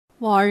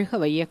வாழ்க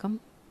வையகம்,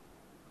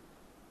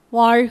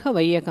 வாழ்க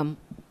வையகம்,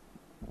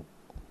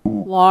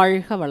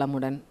 வாழ்க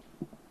வளமுடன்.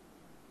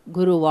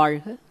 குரு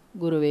வாழ்க,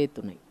 குருவே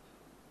துணை.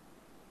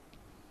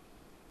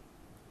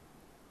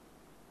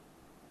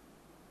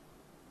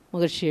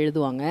 மகிழ்ச்சி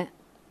எழுதுவாங்க.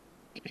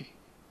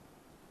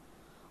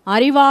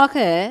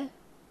 அறிவாக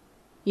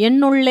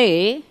என்னுள்ளே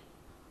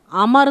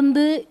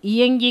அமர்ந்து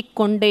இயங்கிக்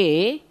கொண்டே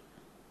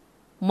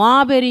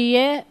மாபெரிய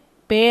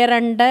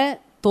பேரண்ட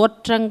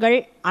தோற்றங்கள்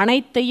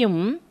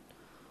அனைத்தையும்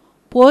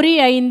பொறி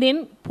ஐந்தின்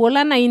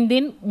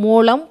புலனைந்தின்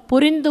மூலம்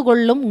புரிந்து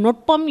கொள்ளும்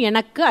நுட்பம்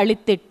எனக்கு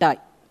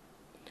அளித்திட்டாய்.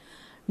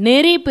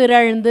 நெறி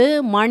பிறழ்ந்து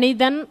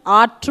மனிதன்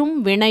ஆற்றும்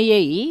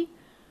வினையை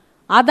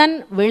அதன்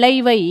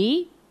விளைவை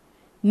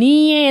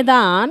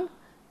நீயேதான்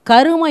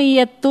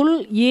கருமையத்துள்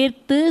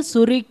ஈர்த்து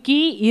சுருக்கி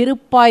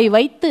இருப்பாய்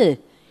வைத்து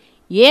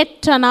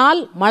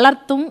ஏற்றனால்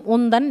மலர்த்தும்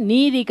உந்தன்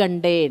நீதி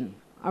கண்டேன்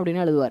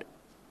அப்படின்னு எழுதுவார்.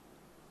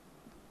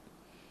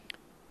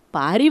 இப்போ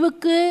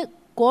அறிவுக்கு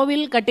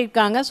கோவில்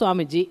கட்டியிருக்காங்க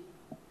சுவாமிஜி.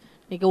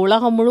 இன்றைக்கி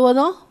உலகம்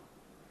முழுவதும்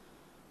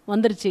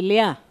வந்துருச்சு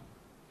இல்லையா?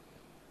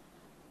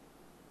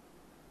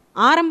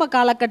 ஆரம்ப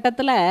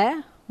காலகட்டத்தில்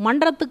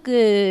மன்றத்துக்கு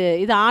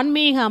இது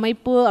ஆன்மீக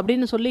அமைப்பு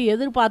அப்படின்னு சொல்லி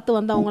எதிர்பார்த்து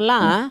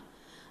வந்தவங்கெல்லாம்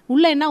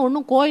உள்ளே என்ன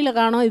ஒன்றும் கோயிலை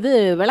காணோம், இது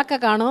விளக்க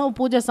காணோம்,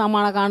 பூஜை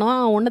சாமானை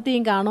காணோம்,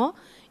 ஒன்றத்தையும் காணோம்,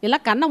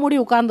 எல்லாம் கண்ணை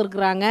மூடி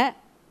உட்கார்ந்துருக்குறாங்க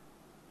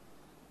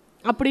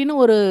அப்படின்னு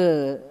ஒரு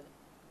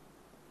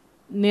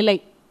நிலை.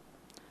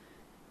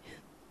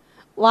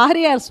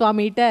 வாரியார்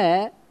சுவாமிகிட்ட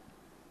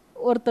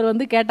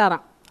ஒருத்தர்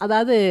கேட்டாராம்,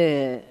 அதாவது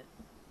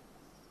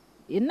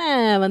என்ன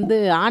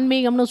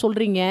ஆன்மீகம்னு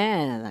சொல்கிறீங்க,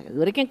 இது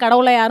வரைக்கும்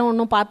கடவுளை யாரும்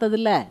ஒன்றும்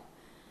பார்த்ததில்ல,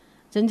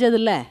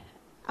 செஞ்சதில்லை.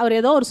 அவர்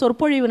ஏதோ ஒரு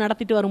சொற்பொழிவு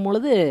நடத்திட்டு வரும்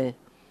பொழுது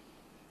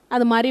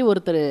அது மாதிரி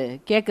ஒருத்தர்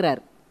கேட்குறார்.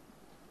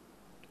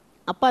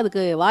 அப்போ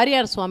அதுக்கு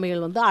வாரியார்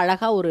சுவாமிகள்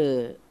அழகாக ஒரு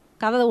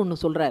கதை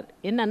ஒன்று சொல்கிறார்.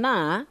 என்னென்னா,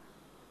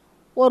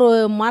 ஒரு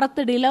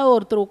மரத்தடியில்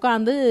ஒருத்தர்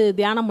உட்காந்து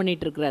தியானம்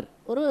பண்ணிகிட்ருக்கிறார்.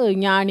 ஒரு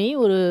ஞானி,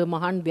 ஒரு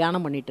மகான்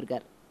தியானம்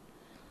பண்ணிகிட்ருக்கார்.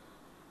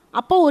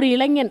 அப்போ ஒரு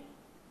இளைஞன்,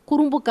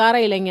 குறும்புக்கார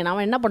இளைஞன்,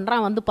 அவன் என்ன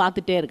பண்ணுறான்,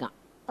 பார்த்துட்டே இருக்கான்.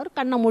 அவர்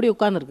கண்ணை மூடி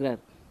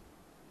உட்காந்துருக்கிறார்.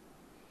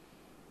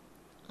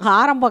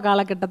 ஆரம்ப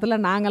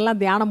காலகட்டத்தில்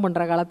நாங்கள்லாம் தியானம்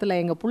பண்ணுற காலத்தில்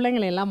எங்கள்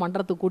பிள்ளைங்களையெல்லாம்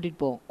மன்றத்துக்கு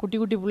கூட்டிகிட்டு போவோம். குட்டி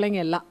குட்டி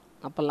பிள்ளைங்க எல்லாம்.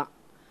 அப்போல்லாம்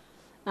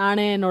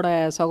நானே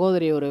என்னோடய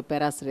சகோதரி ஒரு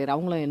பேராசிரியர்,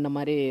 அவங்களும் என்ன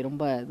மாதிரி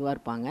ரொம்ப இதுவாக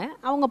இருப்பாங்க.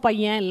 அவங்க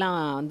பையன் எல்லாம்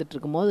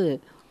வந்துட்டுருக்கும்போது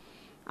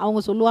அவங்க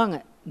சொல்லுவாங்க,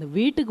 இந்த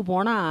வீட்டுக்கு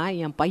போனால்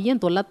என்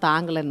பையன் தொல்லை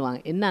தாங்கலைன்னுவாங்க.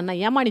 என்னன்னா,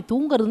 ஏமா நீ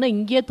தூங்குறதுன்னா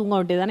இங்கேயே தூங்க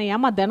வேண்டியது தானே,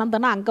 ஏமா தினம்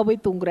தானே அங்கே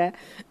போய் தூங்குற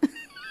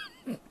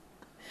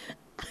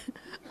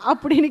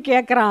அப்படின்னு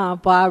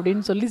கேட்குறான்ப்பா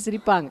அப்படின்னு சொல்லி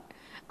சிரிப்பாங்க.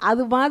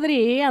 அது மாதிரி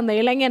அந்த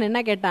இளைஞன்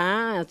என்ன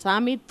கேட்டான்,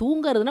 சாமி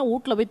தூங்குறதுன்னா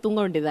வீட்டில் போய் தூங்க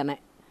வேண்டியது தானே,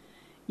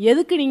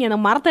 எதுக்கு நீங்கள் இந்த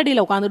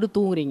மரத்தடியில் உட்காந்துட்டு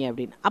தூங்குறீங்க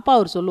அப்படின்னு. அப்பா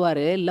அவர்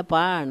சொல்லுவார்,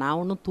 இல்லைப்பா நான்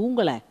ஒன்றும்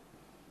தூங்கலை,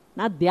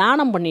 நான்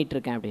தியானம்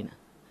பண்ணிகிட்ருக்கேன் அப்படின்னு.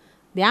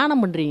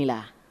 தியானம் பண்ணுறீங்களா,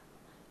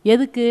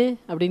 எதுக்கு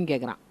அப்படின்னு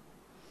கேட்குறான்.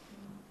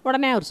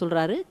 உடனே அவர்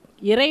சொல்கிறாரு,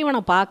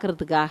 இறைவனை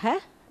பார்க்குறதுக்காக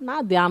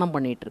நான் தியானம்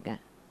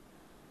பண்ணிகிட்ருக்கேன்.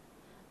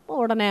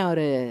 உடனே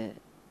அவர்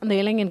அந்த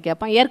இளைஞன்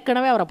கேட்பான்,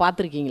 ஏற்கனவே அவரை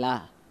பார்த்துருக்கீங்களா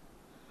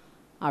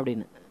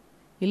அப்படின்னு.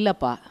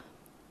 இல்லைப்பா.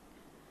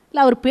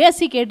 இல்லை அவர்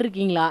பேசி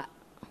கேட்டிருக்கீங்களா?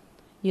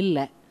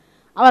 இல்லை.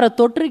 அவரை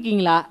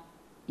தொட்டிருக்கீங்களா?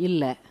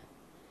 இல்லை.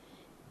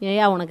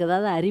 ஏயா உனக்கு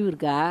ஏதாவது அறிவு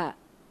இருக்கா?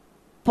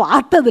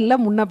 பார்த்ததில்லை,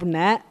 முன்ன பின்ன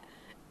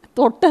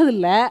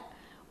தொட்டதில்லை,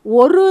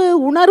 ஒரு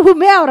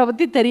உணர்வுமே அவரை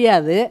பற்றி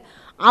தெரியாது.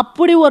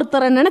 அப்படி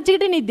ஒருத்தரை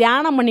நினச்சிக்கிட்டு நீ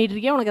தியானம்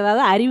பண்ணிகிட்ருக்கிய, உனக்கு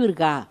ஏதாவது அறிவு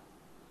இருக்கா?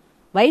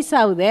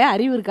 வயசாகுதே,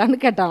 அறிவு இருக்கான்னு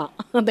கேட்டாலாம்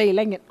அந்த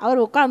இளைஞன்.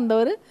 அவர்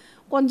உட்கார்ந்தவர்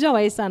கொஞ்சம்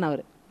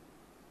வயசானவர்.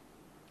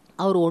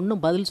 அவர்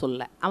ஒன்றும் பதில்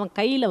சொல்லலை. அவன்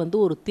கையில்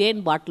ஒரு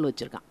தேன் பாட்டில்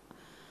வச்சுருக்கான்.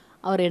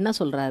 அவர் என்ன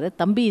சொல்கிறாரு,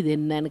 தம்பி இது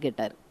என்னன்னு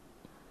கேட்டார்.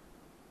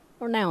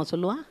 உடனே அவன்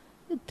சொல்லுவான்,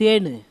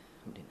 தேனு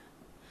அப்படின்னா.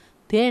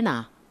 தேனா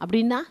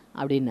அப்படின்னா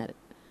அப்படின்னாரு.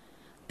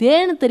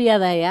 தேனு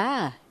தெரியாதாயா,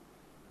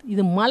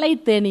 இது மலை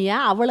தேனியா,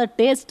 அவ்வளோ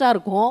டேஸ்ட்டாக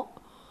இருக்கும்,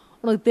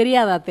 உனக்கு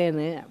தெரியாதா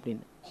தேனு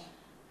அப்படின்னு.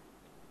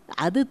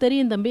 அது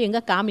தெரியும் தம்பி,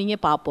 எங்கே காமிங்க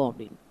பார்ப்போம்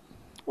அப்படின்னு.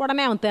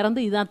 உடனே அவன்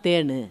திறந்து இதுதான்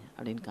தேனு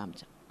அப்படின்னு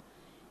காமிச்சான்.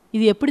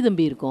 இது எப்படி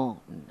தம்பி இருக்கும்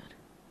அப்படின்னாரு.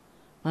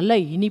 நல்லா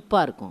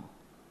இனிப்பாக இருக்கும்.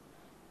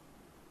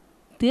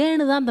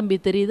 தேனு தான் தம்பி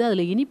தெரியுது,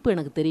 அதில் இனிப்பு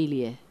எனக்கு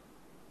தெரியலையே,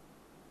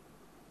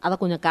 அதை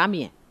கொஞ்சம்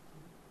காமிய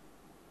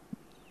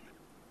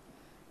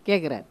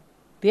கேட்குறார்.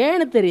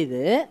 தேனு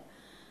தெரியுது,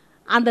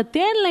 அந்த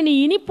தேனில் நீ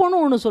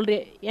இனிப்புன்னு ஒன்று சொல்கிற,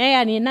 ஏயா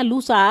நீ என்ன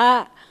லூஸா,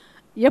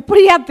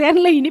 எப்படியா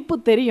தேனில் இனிப்பு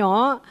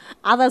தெரியும்,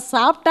 அதை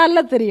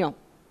சாப்பிட்டால தெரியும்.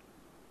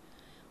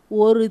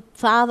 ஒரு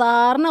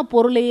சாதாரண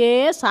பொருளையே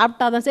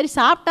சாப்பிட்டாதான் சரி,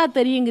 சாப்பிட்டா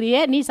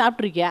தெரியுங்கிறியே, நீ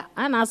சாப்பிட்ருக்கியா?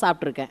 நான்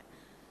சாப்பிட்ருக்கேன்.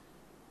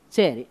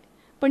 சரி,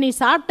 இப்போ நீ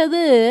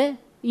சாப்பிட்டது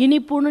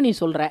இனிப்புன்னு நீ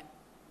சொல்கிற,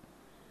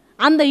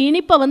 அந்த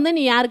இனிப்பை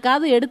நீ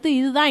யாருக்காவது எடுத்து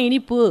இதுதான்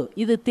இனிப்பு,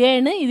 இது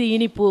தேனு, இது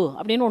இனிப்பு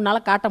அப்படின்னு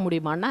உன்னால் காட்ட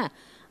முடியுமான்னா,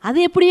 அது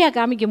எப்படியா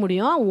காமிக்க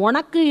முடியும்?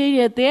 உனக்கு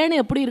தேனு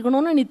எப்படி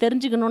இருக்கணும்னு நீ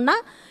தெரிஞ்சுக்கணுன்னா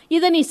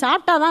இதை நீ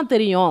சாப்பிட்டா தான்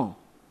தெரியும்.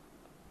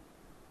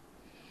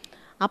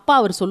 அப்பா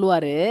அவர்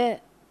சொல்லுவார்,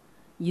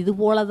 இது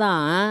போல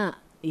தான்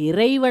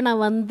இறைவனை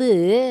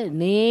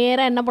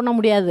நேராக என்ன பண்ண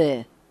முடியாது,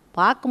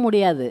 பார்க்க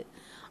முடியாது.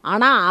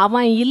 ஆனால்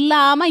அவன்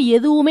இல்லாமல்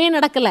எதுவுமே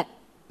நடக்கலை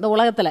இந்த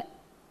உலகத்தில்.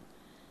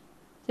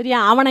 சரியா?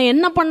 அவனை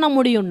என்ன பண்ண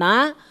முடியும்னா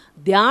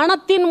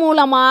தியானத்தின்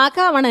மூலமாக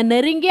அவனை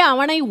நெருங்கி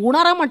அவனை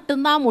உணர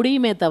மட்டும்தான்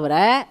முடியுமே தவிர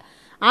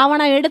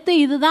அவனை எடுத்து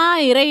இதுதான்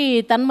இறை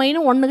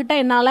தன்மைன்னு ஒன்றுக்கிட்ட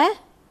என்னால்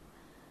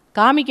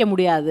காமிக்க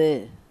முடியாது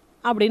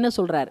அப்படின்னு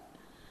சொல்கிறார்.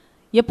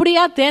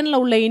 எப்படியா தேனில்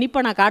உள்ள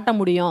இனிப்பை நான் காட்ட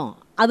முடியும்,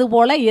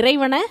 அதுபோல்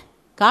இறைவனை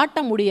காட்ட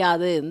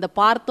முடியாது. இந்த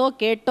பார்த்தோ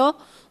கேட்டோ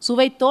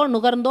சுவைத்தோ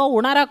நுகர்ந்தோ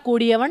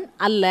உணரக்கூடியவன்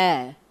அல்ல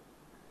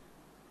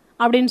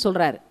அப்படின்னு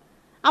சொல்கிறார்.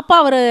 அப்போ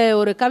அவர்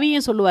ஒரு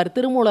கவியும் சொல்லுவார்,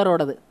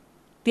 திருமூலரோடது.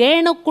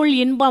 தேனுக்குள்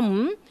இன்பம்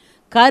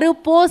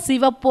கருப்போ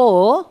சிவப்போ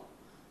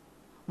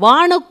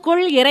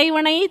வானுக்குள்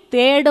இறைவனை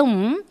தேடும்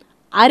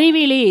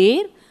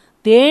அறிவிலீர்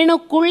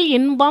தேனுக்குள்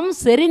இன்பம்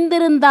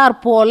செறிந்திருந்தார்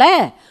போல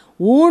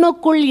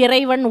ஊனுக்குள்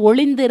இறைவன்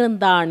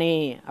ஒளிந்திருந்தானே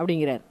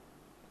அப்படிங்கிறார்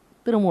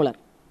திருமூலர்.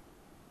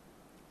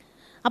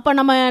 அப்போ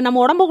நம்ம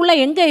உடம்புக்குள்ளே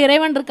எங்கே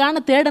இறைவன்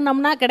இருக்கான்னு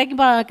தேடினோம்னா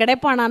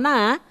கிடைப்பானான்னா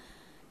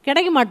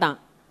கிடைக்க மாட்டான்.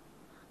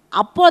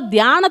 அப்போது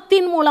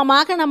தியானத்தின்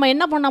மூலமாக நம்ம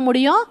என்ன பண்ண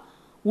முடியும்,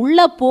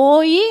 உள்ளே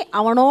போய்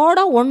அவனோட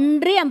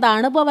ஒன்றி அந்த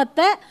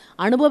அனுபவத்தை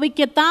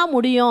அனுபவிக்கத்தான்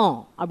முடியும்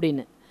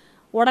அப்படின்னு.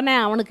 உடனே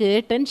அவனுக்கு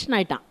டென்ஷன்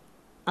ஆயிட்டான்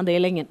அந்த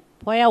இளைஞன்.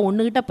 போயா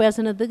ஒன்றுகிட்ட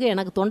பேசுனதுக்கு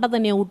எனக்கு தொண்டை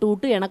தண்ணியை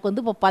விட்டு எனக்கு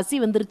வந்து இப்போ பசி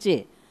வந்துருச்சு.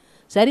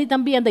 சரி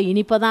தம்பி, அந்த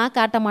இனிப்பை தான்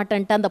காட்ட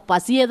மாட்டேன்ட்டு அந்த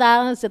பசியை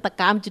தான்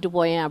காமிச்சிட்டு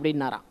போயேன்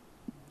அப்படின்னாராம்.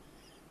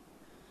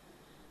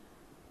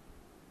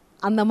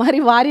 அந்த மாதிரி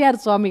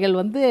வாரியார் சுவாமிகள்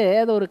வந்து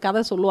அது ஒரு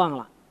கதை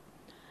சொல்லுவாங்களாம்.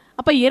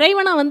 அப்போ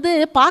இறைவனை வந்து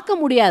பார்க்க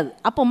முடியாது.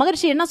 அப்போ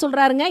மகரிஷி என்ன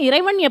சொல்கிறாருங்க,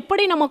 இறைவன்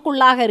எப்படி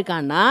நமக்குள்ளாக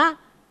இருக்கான்னா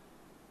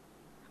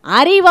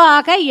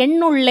அறிவாக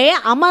என்னுள்ளே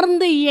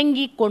அமர்ந்து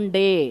இயங்கி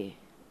கொண்டே.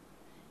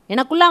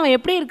 எனக்குள்ள அவன்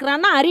எப்படி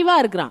இருக்கிறான்னா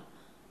அறிவாக இருக்கிறான்.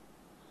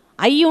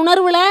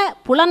 ஐயுணர்வில்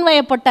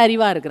புலன்வயப்பட்ட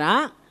அறிவாக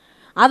இருக்கிறான்.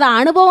 அதை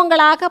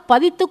அனுபவங்களாக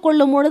பதித்து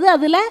கொள்ளும் பொழுது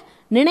அதில்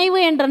நினைவு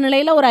என்ற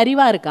நிலையில் ஒரு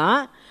அறிவாக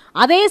இருக்கான்.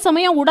 அதே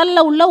சமயம்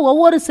உடலில் உள்ள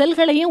ஒவ்வொரு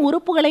செல்களையும்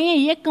உறுப்புகளையும்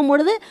இயக்கும்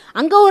பொழுது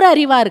அங்கே ஒரு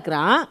அறிவாக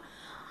இருக்கிறான்.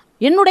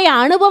 என்னுடைய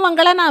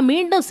அனுபவங்களை நான்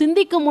மீண்டும்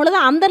சிந்திக்கும் பொழுது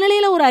அந்த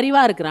நிலையில் ஒரு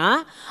அறிவாக இருக்கிறான்.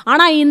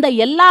 ஆனால் இந்த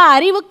எல்லா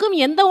அறிவுக்கும்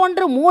எந்த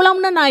ஒன்று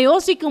மூலம்னு நான்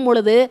யோசிக்கும்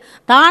பொழுது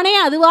தானே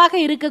அதுவாக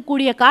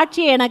இருக்கக்கூடிய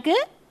காட்சியை எனக்கு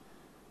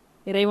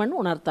இறைவன்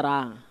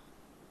உணர்த்துறான்.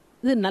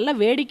 இது நல்ல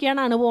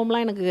வேடிக்கையான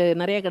அனுபவம்லாம் எனக்கு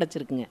நிறைய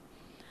கிடச்சிருக்குங்க.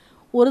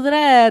 ஒரு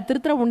தடவை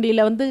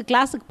திருத்துறைப்பூண்டியில் வந்து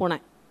கிளாஸுக்கு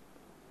போனேன்.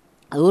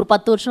 அது ஒரு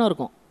 10 வருஷம்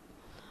இருக்கும்.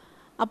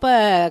 அப்போ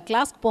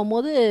கிளாஸ்க்கு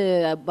போகும்போது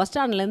பஸ்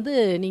ஸ்டாண்ட்லேருந்து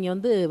நீங்கள்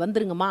வந்து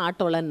வந்துருங்கம்மா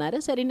ஆட்டோவில்னாரு.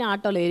 சரின்னு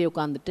ஆட்டோவில் ஏறி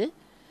உட்காந்துட்டு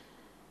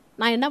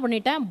நான் என்ன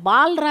பண்ணிட்டேன்,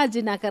 பால்ராஜ்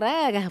நகரை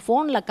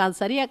ஃபோனில்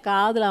சரியாக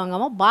காதில்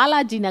வாங்காமல்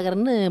பாலாஜி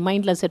நகர்னு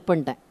மைண்டில் செட்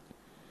பண்ணிட்டேன்.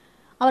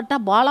 அவர்கிட்ட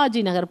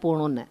பாலாஜி நகர்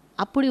போகணுன்னு.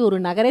 அப்படி ஒரு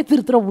நகரே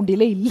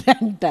திருத்துறைப்பூண்டியில்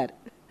இல்லைன்ட்டார்.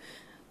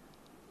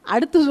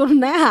 அடுத்து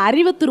சொன்னேன்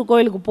அறிவத்திரு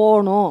கோயிலுக்கு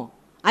போகணும்,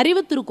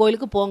 அறிவத்திரு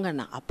கோயிலுக்கு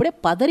போங்கண்ணா. அப்படியே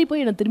பதறி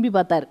போய் என்னை திரும்பி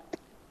பார்த்தார்.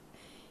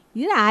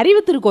 இது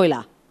அறிவத்திரு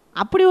கோயிலா?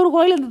 அப்படி ஒரு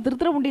கோயில் இந்த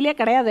திருத்துறைப்பூண்டியிலே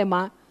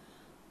கிடையாதேம்மா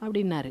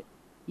அப்படின்னாரு.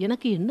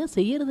 எனக்கு என்ன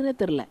செய்யறதுனே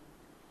தெரில.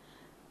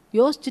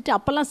 யோசிச்சுட்டு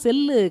அப்போல்லாம்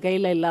செல்லு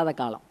கையில் இல்லாத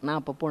காலம், நான்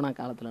அப்போ போன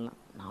காலத்துலலாம்.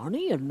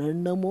 நானும்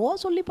என்னென்னமோ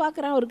சொல்லி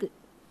பார்க்குறேன் அவருக்கு.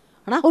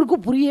 ஆனால் அவருக்கு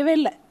புரியவே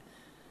இல்லை.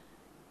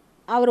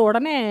 அவர்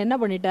உடனே என்ன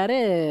பண்ணிட்டாரு,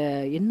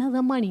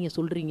 என்னதாம்மா நீங்கள்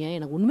சொல்கிறீங்க,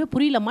 எனக்கு ஒன்றுமே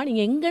புரியலம்மா,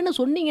 நீங்கள் எங்கன்னு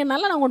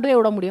சொன்னீங்கன்னால நான் கொண்டு போய்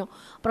விட முடியும்.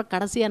 அப்புறம்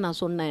கடைசியாக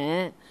நான் சொன்னேன்,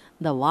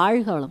 இந்த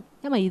வாழ்காலம்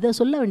ஏம்மா இதை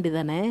சொல்ல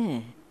வேண்டியதானே,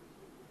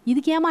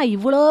 இதுக்கு ஏம்மா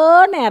இவ்வளோ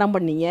நேரம்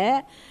பண்ணீங்க?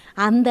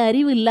 அந்த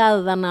அறிவு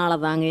இல்லாததுனால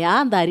தாங்கயா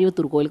அந்த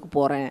அறிவத்தூர் கோயிலுக்கு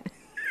போகிறேன்.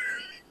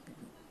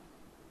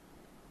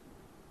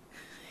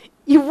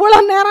 இவ்வளோ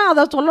நேரம்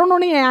அதை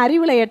சொல்லணும்னு என்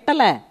அறிவில்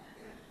எட்டலை.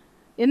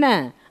 என்ன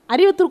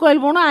அறிவத்தூர்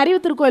கோயில் போகணும்,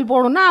 அறிவத்தூர் கோயில்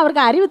போகணுன்னா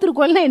அவருக்கு அறிவத்தூர்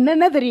கோயில்னா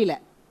என்னென்ன தெரியல.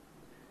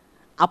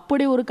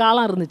 அப்படி ஒரு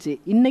காலம் இருந்துச்சு.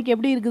 இன்றைக்கி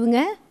எப்படி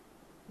இருக்குதுங்க,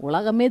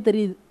 உலகமே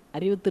தெரியுது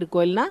அறிவத்தூர்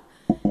கோயில்னா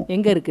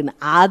எங்கே இருக்குன்னு.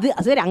 அது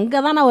சரி, அங்கே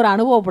தான் நான் ஒரு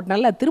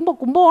அனுபவப்பட்டேன்ல. திரும்ப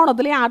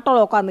கும்பகோணத்துலேயும்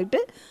ஆட்டோவில்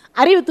உட்காந்துக்கிட்டு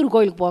அறிவத்தூர்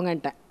கோயிலுக்கு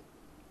போங்கன்ட்டேன்.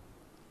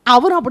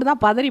 அவரும் அப்படி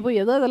தான் பதறி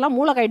போய் ஏதோ இதெல்லாம்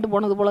மூளை கைட்டு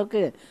போனது போல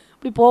இருக்குது,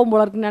 இப்படி போகும்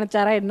போல இருக்குன்னு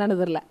நினச்சாரா என்னன்னு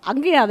தெரில.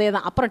 அங்கேயும் அதே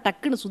தான். அப்புறம்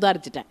டக்குன்னு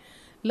சுதாரிச்சிட்டேன்.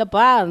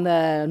 இல்லைப்பா, அந்த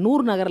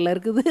 100 நகரில்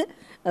இருக்குது,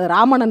 அது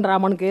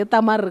ராமனுக்கு ஏற்ற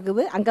மாதிரி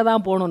இருக்குது, அங்கே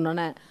தான்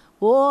போகணுன்னொன்னே.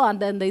 ஓ,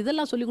 அந்த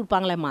இதெல்லாம் சொல்லி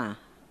கொடுப்பாங்களேம்மா,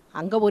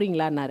 அங்கே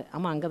போகிறீங்களான்னாரு.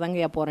 ஆமாம், அங்கே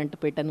தாங்க ஏன்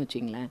போகிறேன்ட்டு போயிட்டேன்னு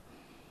வச்சிங்களேன்.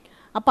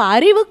 அப்போ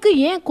அறிவுக்கு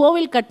ஏன்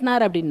கோவில்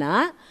கட்டினார் அப்படின்னா,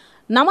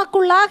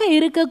 நமக்குள்ளாக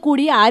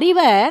இருக்கக்கூடிய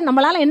அறிவை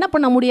நம்மளால் என்ன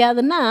பண்ண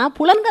முடியாதுன்னா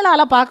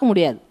புலன்களால் பார்க்க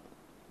முடியாது.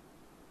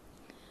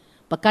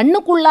 இப்போ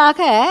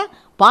கண்ணுக்குள்ளாக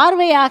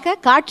பார்வையாக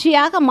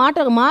காட்சியாக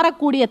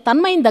மாறக்கூடிய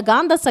தன்மை இந்த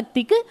காந்த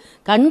சக்திக்கு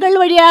கண்கள்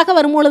வழியாக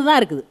வரும்பொழுது தான்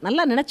இருக்குது.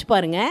 நல்லா நினச்சி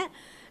பாருங்கள்.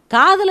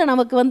 காதில்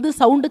நமக்கு வந்து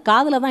சவுண்டு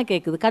காதில் தான்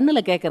கேட்குது,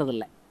 கண்ணில் கேட்குறது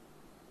இல்லை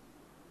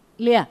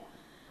இல்லையா?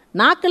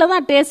 நாக்கில்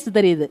தான் டேஸ்ட்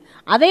தெரியுது.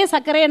 அதே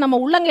சர்க்கரையை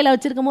நம்ம உள்ளங்கையில்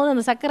வச்சுருக்கும் போது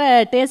அந்த சர்க்கரை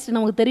டேஸ்ட்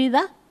நமக்கு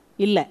தெரியுதா?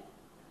 இல்லை.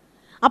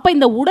 அப்போ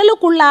இந்த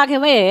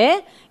உடலுக்குள்ளாகவே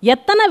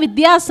எத்தனை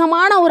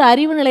வித்தியாசமான ஒரு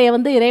அறிவு நிலையை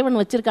வந்து இறைவன்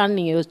வச்சுருக்கான்னு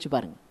நீங்கள் யோசிச்சு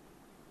பாருங்கள்.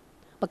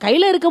 இப்போ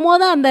கையில் இருக்கும்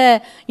போது அந்த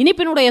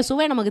இனிப்பினுடைய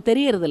சுவை நமக்கு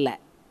தெரியறதில்ல.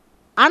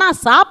 ஆனால்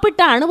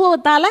சாப்பிட்ட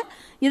அனுபவத்தால்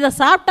இதை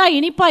சாப்பிட்டா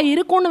இனிப்பாக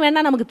இருக்கும்னு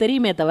வேணால் நமக்கு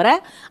தெரியுமே தவிர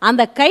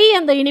அந்த கை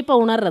அந்த இனிப்பை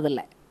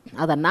உணர்றதில்லை.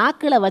 அதை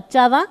நாக்கில்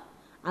வச்சாதான்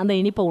அந்த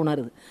இனிப்பை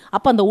உணருது.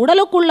 அப்போ அந்த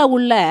உடலுக்குள்ளே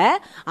உள்ள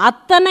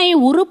அத்தனை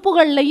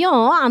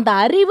உறுப்புகள்லையும் அந்த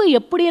அறிவு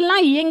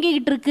எப்படியெல்லாம்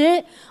இயங்கிக்கிட்டு இருக்கு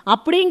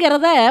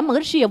அப்படிங்கிறத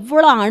மகிழ்ச்சி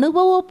எவ்வளோ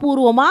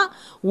அனுபவபூர்வமாக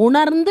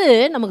உணர்ந்து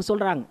நமக்கு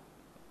சொல்கிறாங்க.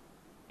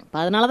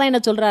 அதனால தான்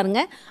என்ன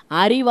சொல்கிறாருங்க,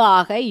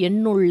 அறிவாக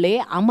என்னுள்ளே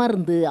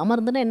அமர்ந்து.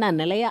 அமர்ந்துன்னு என்ன,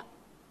 நிலையா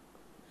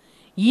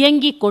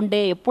இயங்கி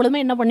கொண்டே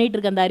எப்பொழுதுமே என்ன பண்ணிகிட்டு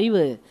இருக்கு, அந்த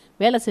அறிவு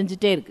வேலை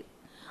செஞ்சுட்டே இருக்குது.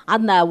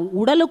 அந்த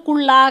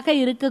உடலுக்குள்ளாக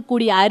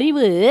இருக்கக்கூடிய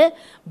அறிவு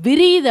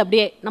விரியுது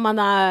அப்படியே. நம்ம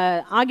அந்த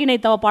ஆகினை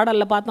தவ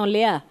பாடலில் பார்த்தோம்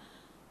இல்லையா,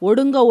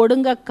 ஒடுங்க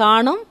ஒடுங்க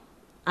காணும்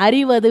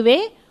அறிவதுவே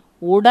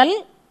உடல்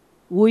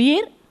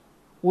உயிர்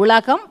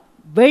உலகம்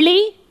வெளி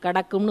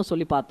கடக்கும்னு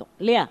சொல்லி பார்த்தோம்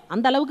இல்லையா.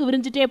 அந்த அளவுக்கு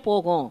விரிஞ்சிட்டே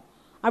போகும்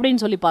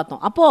அப்படின்னு சொல்லி பார்த்தோம்.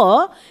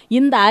 அப்போது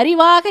இந்த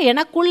அறிவாக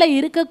எனக்குள்ளே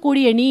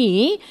இருக்கக்கூடிய நீ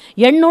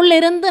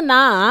என்னுள்ளிருந்து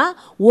நான்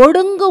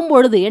ஒடுங்கும்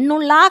பொழுது,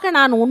 என்னுள்ளாக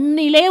நான்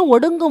உன்னிலே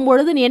ஒடுங்கும்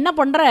பொழுது நீ என்ன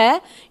பண்ணுற,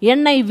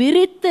 என்னை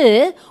விரித்து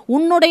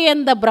உன்னுடைய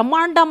இந்த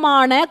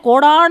பிரம்மாண்டமான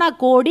கோடான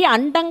கோடி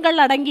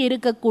அண்டங்கள் அடங்கி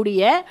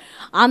இருக்கக்கூடிய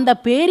அந்த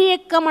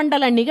பேரியக்க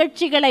மண்டல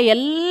நிகழ்ச்சிகளை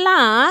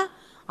எல்லாம்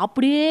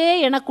அப்படியே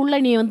எனக்குள்ளே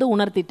நீ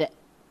உணர்த்திட்ட.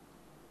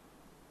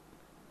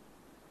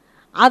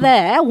 அதை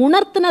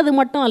உணர்த்தினது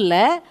மட்டும்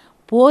இல்லை,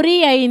 பொறி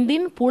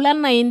ஐந்தின்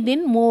புலன்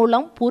ஐந்தின்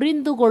மூலம்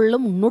புரிந்து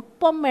கொள்ளும்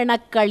நுட்பம்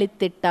எனக்கு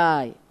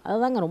அளித்திட்டாய்.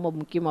 அதுதாங்க ரொம்ப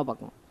முக்கியமாக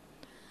பார்க்கணும்.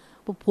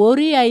 இப்போ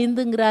பொறி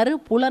ஐந்துங்கிறாரு,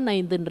 புலன்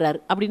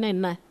ஐந்துன்றாரு. அப்படின்னா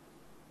என்ன,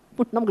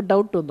 நமக்கு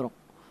டவுட் வந்துடும்.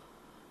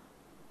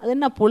 அது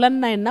என்ன,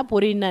 புலன்னா என்ன,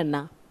 பொறின்னா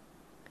என்ன?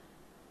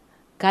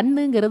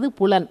 கண்ணுங்கிறது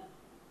புலன்,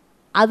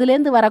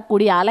 அதுலேருந்து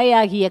வரக்கூடிய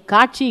அலையாகிய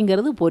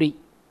காட்சிங்கிறது பொறி.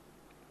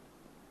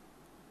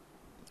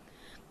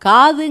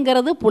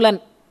 காதுங்கிறது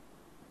புலன்,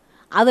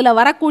 அதில்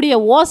வரக்கூடிய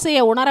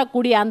ஓசையை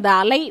உணரக்கூடிய அந்த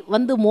அலை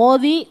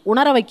மோதி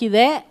உணர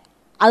வைக்குதே,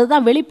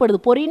 அதுதான் வெளிப்படுது.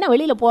 பொறின்னா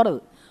வெளியில் போகிறது,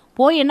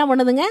 போய் என்ன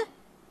பண்ணுதுங்க,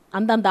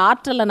 அந்தந்த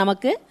ஆற்றலை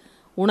நமக்கு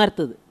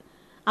உணர்த்துது.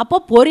 அப்போ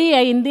பொறி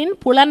ஐந்தின்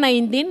புலன்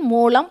ஐந்தின்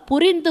மூலம்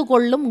புரிந்து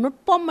கொள்ளும்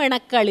நுட்பம்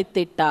எனக்கு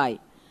அளித்திட்டாய்.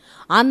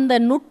 அந்த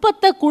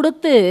நுட்பத்தை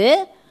கொடுத்து,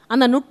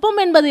 அந்த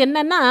நுட்பம் என்பது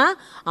என்னென்னா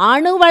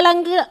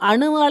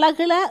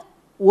அணுவளகில்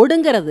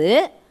ஒடுங்கிறது,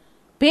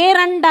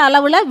 பேரண்ட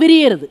அளவில்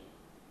விரியறது.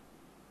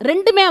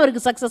 ரெண்டுமே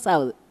அவருக்கு சக்ஸஸ்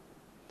ஆகுது.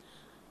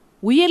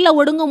 உயிரில்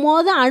ஒடுங்கும்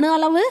போது அணு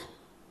அளவு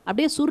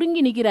அப்படியே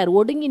சுருங்கி நிற்கிறார்,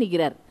 ஒடுங்கி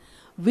நிற்கிறார்.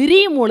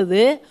 விரியும்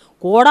பொழுது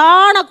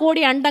கோடான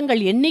கோடி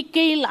அண்டங்கள்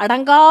எண்ணிக்கையில்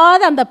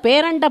அடங்காத அந்த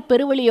பேரண்ட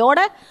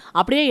பெருவெளியோடு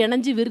அப்படியே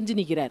இணைஞ்சு விரிஞ்சு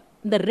நிற்கிறார்.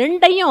 இந்த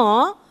ரெண்டையும்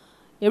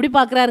எப்படி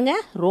பார்க்குறாருங்க,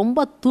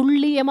 ரொம்ப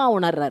துல்லியமாக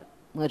உணர்றார்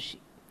மகர்ஷி.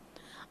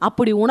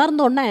 அப்படி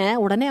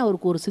உணர்ந்தோடனே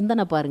அவருக்கு ஒரு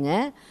சிந்தனை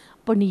பாருங்கள்.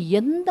 இப்போ நீ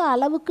எந்த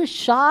அளவுக்கு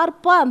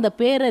ஷார்ப்பாக அந்த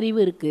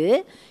பேரறிவு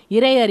இருக்குது,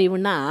 இறை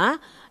அறிவுன்னா,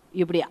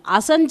 இப்படி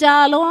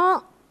அசைஞ்சாலும்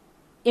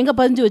எங்கே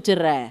பதிஞ்சு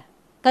வச்சிடுற,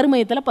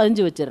 கருமையத்தில்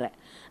பதிஞ்சு வச்சிடுற.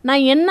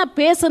 நான் என்ன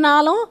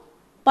பேசினாலும்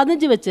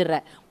பதிஞ்சு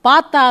வச்சிடுறேன்.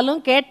 பார்த்தாலும்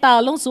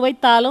கேட்டாலும்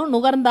சுவைத்தாலும்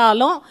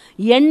நுகர்ந்தாலும்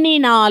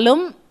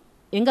எண்ணினாலும்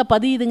எங்கே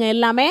பதியுதுங்க,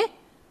 எல்லாமே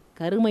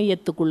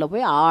கருமையத்துக்குள்ளே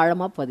போய்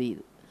ஆழமாக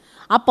பதியுது.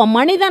 அப்போ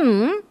மனிதன்,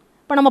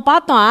 இப்போ நம்ம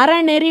பார்த்தோம்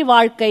அறநெறி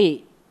வாழ்க்கை,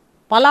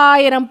 பல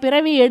ஆயிரம்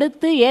பிறவி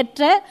எடுத்து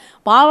ஏற்ற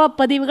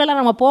பாவப்பதிவுகளை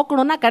நம்ம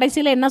போக்கணும்னா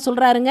கடைசியில் என்ன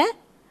சொல்கிறாருங்க,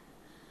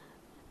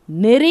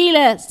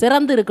 நெறியில்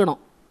சிறந்து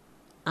இருக்கணும்,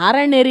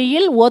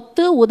 அறநெறியில்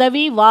ஒத்து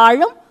உதவி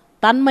வாழும்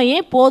தன்மையே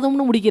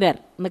போதும்னு முடிக்கிறார்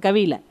இந்த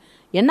கவியில்.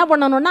 என்ன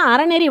பண்ணணும்னா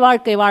அறநெறி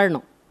வாழ்க்கை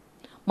வாழணும்,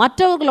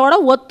 மற்றவர்களோட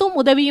ஒத்தும்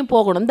உதவியும்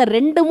போகணும். இந்த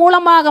ரெண்டு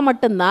மூலமாக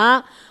மட்டும்தான்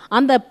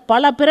அந்த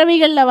பல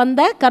பிறவிகளில்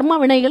வந்த கர்ம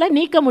வினைகளை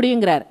நீக்க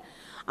முடியுங்கிறார்.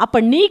 அப்போ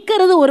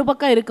நீக்கிறது ஒரு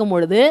பக்கம் இருக்கும்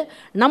பொழுது,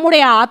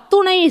 நம்முடைய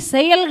அத்துணை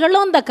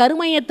செயல்களும் இந்த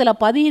கருமையத்தில்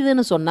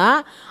பதியுதுன்னு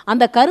சொன்னால்,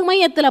 அந்த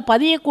கருமையத்தில்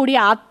பதியக்கூடிய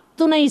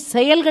அத்துணை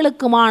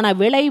செயல்களுக்குமான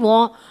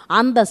விளைவும்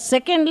அந்த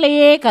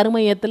செகண்ட்லேயே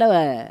கருமையத்தில்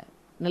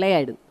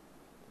நிலையாயிடுது.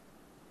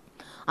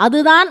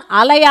 அதுதான்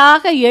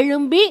அலையாக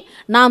எழும்பி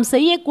நாம்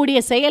செய்யக்கூடிய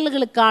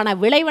செயல்களுக்கான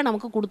விளைவை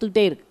நமக்கு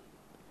கொடுத்துக்கிட்டே இருக்கு.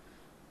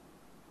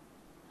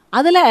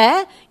 அதில்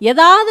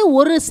ஏதாவது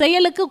ஒரு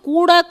செயலுக்கு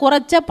கூட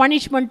குறைச்ச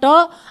பனிஷ்மெண்ட்டோ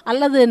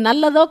அல்லது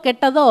நல்லதோ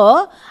கெட்டதோ,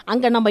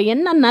 அங்கே நம்ம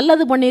என்ன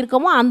நல்லது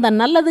பண்ணியிருக்கோமோ அந்த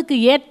நல்லதுக்கு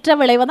ஏற்ற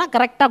விளைவை தான்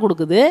கரெக்டாக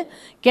கொடுக்குது.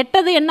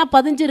 கெட்டது என்ன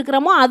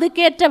பதிஞ்சிருக்கிறோமோ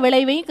அதுக்கேற்ற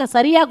விளைவையும்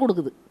சரியாக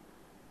கொடுக்குது.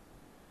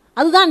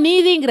 அதுதான்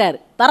நீதிங்கிறார்.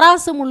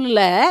 தராசு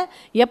முள்ளில்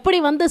எப்படி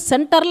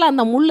சென்டரில்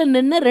அந்த முள்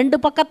நின்று ரெண்டு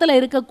பக்கத்தில்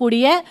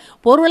இருக்கக்கூடிய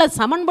பொருளை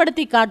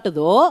சமன்படுத்தி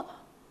காட்டுதோ,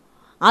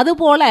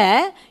 அதுபோல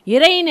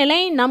இறைநிலை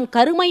நம்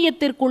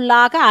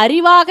கருமையத்திற்குள்ளாக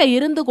அறிவாக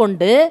இருந்து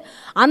கொண்டு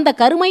அந்த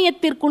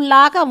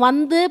கருமையத்திற்குள்ளாக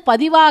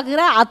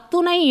பதிவாகிற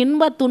அத்துணை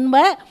இன்ப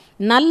துன்ப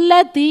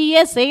நல்ல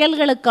தீய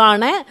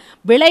செயல்களுக்கான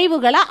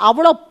விளைவுகளை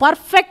அவ்வளோ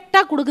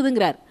பர்ஃபெக்டாக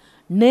கொடுக்குதுங்கிறார்.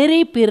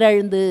 நெறி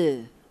பிறழ்ந்து,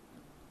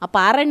 அப்போ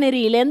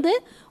அறநெறியிலேருந்து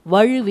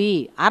வழுவி,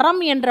 அறம்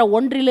என்ற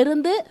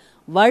ஒன்றிலிருந்து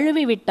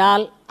வழுவி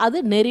விட்டால் அது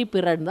நெறி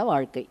பிறழ்ந்த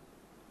வாழ்க்கை.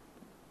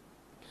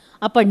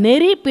 அப்போ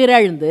நெறி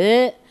பிறழ்ந்து,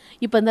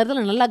 இப்போ இந்த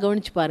இடத்துல நல்லா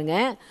கவனித்து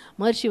பாருங்கள்.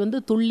 மகர்ஷி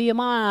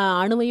துல்லியமாக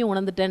அணுவையும்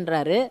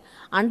உணர்ந்துட்டேன்றாரு,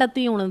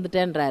 அண்டத்தையும்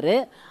உணர்ந்துட்டேன்றாரு.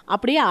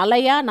 அப்படியே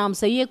அலையாக நாம்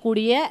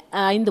செய்யக்கூடிய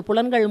 5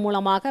 புலன்கள்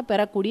மூலமாக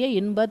பெறக்கூடிய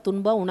இன்ப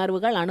துன்ப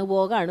உணர்வுகள்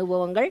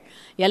அனுபவங்கள்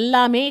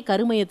எல்லாமே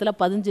கருமையத்தில்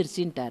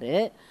பதிஞ்சிருச்சின்ட்டாரு.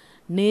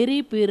 நெறி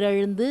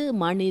பிறழ்ந்து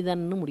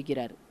மனிதன்னு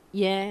முடிக்கிறார்.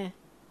 ஏன்?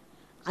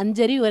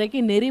 5 அறிவு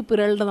வரைக்கும் நெறி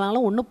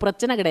பிறழ்றதுனால ஒன்றும்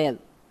பிரச்சனை கிடையாது.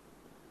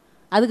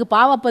 அதுக்கு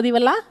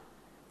பாவப்பதிவெல்லாம்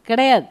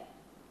கிடையாது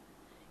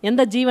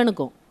எந்த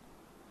ஜீவனுக்கும்.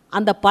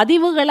 அந்த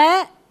பதிவுகளை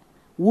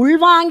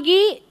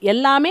உள்வாங்கி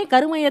எல்லாமே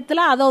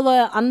கருமையத்தில் அதோட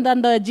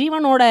அந்தந்த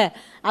ஜீவனோட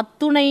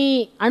அத்துணை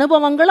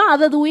அனுபவங்களும்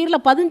அதது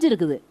உயிரில்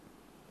பதிஞ்சிருக்குது.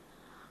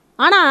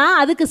 ஆனால்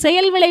அதுக்கு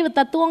செயல் விளைவு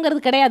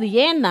தத்துவங்கிறது கிடையாது.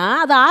 ஏன்னா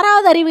அது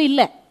 6வது அறிவு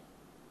இல்லை.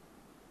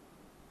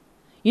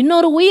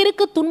 இன்னொரு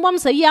உயிருக்கு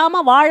துன்பம்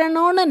செய்யாமல்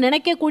வாழணும்னு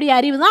நினைக்கக்கூடிய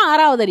அறிவு தான்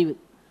 6வது அறிவு.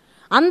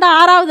 அந்த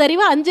 6வது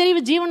அறிவு 5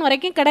 அறிவு ஜீவன்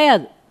வரைக்கும்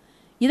கிடையாது.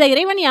 இதை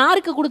இறைவன்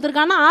யாருக்கு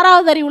கொடுத்துருக்கான்னா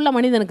 6வது அறிவு உள்ள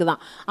மனிதனுக்கு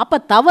தான். அப்போ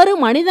தவறு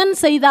மனிதன்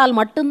செய்தால்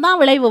மட்டும்தான்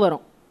விளைவு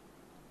வரும்.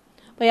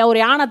 இப்போ ஒரு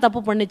யானை தப்பு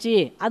பண்ணிச்சு,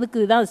 அதுக்கு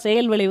இதான்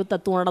செயல் விளைவு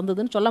தத்துவம்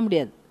நடந்ததுன்னு சொல்ல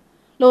முடியாது.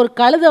 இல்லை ஒரு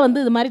கழுதை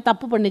இது மாதிரி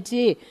தப்பு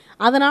பண்ணிச்சு,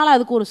 அதனால்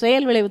அதுக்கு ஒரு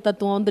செயல் விளைவு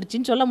தத்துவம்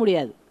வந்துருச்சுன்னு சொல்ல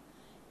முடியாது.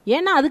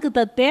 ஏன்னா அதுக்கு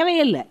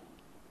தேவையில்லை.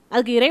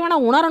 அதுக்கு இறைவனை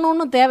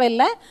உணரணும்னு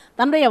தேவையில்லை,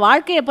 தன்னுடைய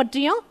வாழ்க்கையை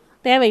பற்றியும்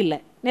தேவையில்லை.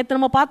 நேற்று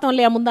நம்ம பார்த்தோம்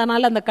இல்லையா, முந்தா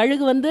நாள் அந்த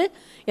கழுகு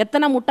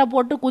எத்தனை முட்டை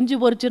போட்டு குஞ்சு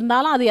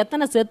பொறிச்சிருந்தாலும் அது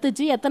எத்தனை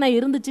செத்துச்சு எத்தனை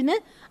இருந்துச்சுன்னு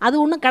அது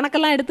ஒன்றும்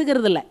கணக்கெல்லாம்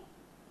எடுத்துக்கிறது இல்லை.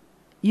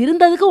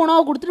 இருந்ததுக்கு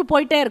உணவை கொடுத்துட்டு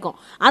போயிட்டே இருக்கும்.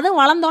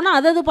 அதுவும் வளர்ந்தோன்னா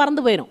அது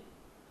பறந்து போயிடும்.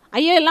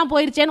 ஐயோ எல்லாம்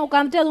போயிடுச்சேன்னு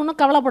உட்காந்துட்டு அது ஒன்றும்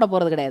கவலைப்பட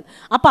போகிறது கிடையாது.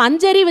 அப்போ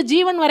 5 அறிவு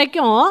ஜீவன்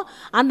வரைக்கும்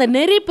அந்த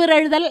நெறி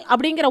பிறழ்தல்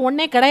அப்படிங்கிற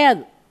ஒன்றே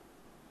கிடையாது.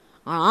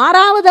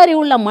 6வது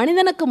அறிவுள்ள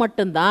மனிதனுக்கு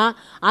மட்டும்தான்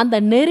அந்த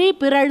நெறி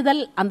பிறழ்தல்,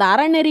 அந்த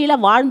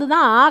அறநெறியில் வாழ்ந்து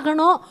தான்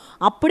ஆகணும்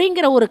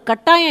அப்படிங்கிற ஒரு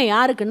கட்டாயம்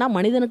யாருக்குன்னா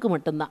மனிதனுக்கு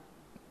மட்டும்தான்.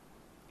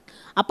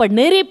 அப்போ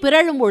நெறி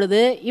பிறழும்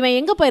பொழுது இவன்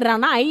எங்கே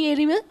போயிடுறான்னா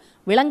ஐயறிவு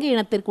விலங்கு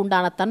இனத்திற்கு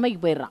உண்டான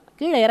தன்மைக்கு போயிடுறான்,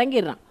 கீழே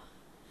இறங்கிடுறான்.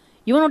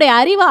 இவனுடைய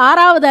அறிவு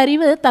 6வது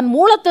அறிவு தன்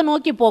மூலத்தை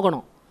நோக்கி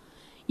போகணும்.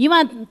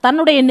 இவன்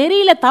தன்னுடைய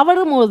நெறியில்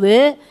தவறும் போது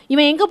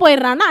இவன் எங்கே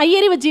போயிடுறான்னா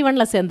ஐயறிவு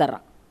ஜீவனில்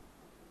சேர்ந்துடுறான்.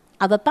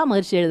 அதைத்தான்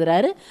மகிழ்ச்சி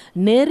எழுதுகிறாரு.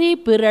 நெறி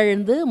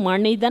பிறழ்ந்து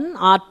மனிதன்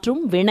ஆற்றும்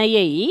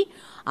வினையை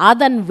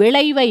அதன்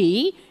விளைவை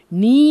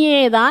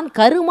நீயேதான்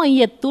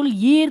கருமையத்துள்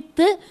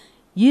ஈர்த்து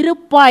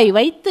இருப்பாய்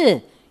வைத்து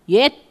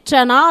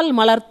ஏற்ற நாள்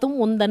மலர்த்தும்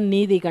உந்தன்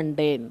நீதி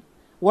கண்டேன்.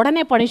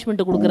 உடனே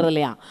பனிஷ்மெண்ட் கொடுக்குறது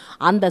இல்லையா,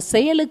 அந்த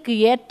செயலுக்கு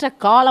ஏற்ற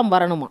காலம்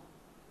வரணுமா.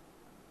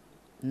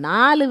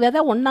 4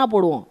 விதை ஒன்றா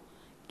போடுவோம்.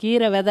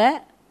 கீரை விதை,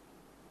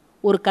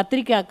 ஒரு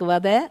கத்திரிக்காய்க்கு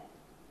விதை,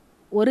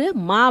 ஒரு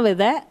மா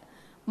விதை,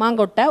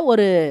 மாங்கொட்டை,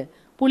 ஒரு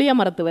புளிய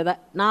மரத்து விதை,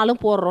 4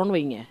 போடுறோன்னு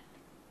வைங்க.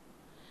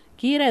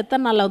 கீரை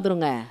எத்தனை நாளில்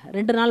வந்துடுங்க?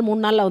 2 நாள்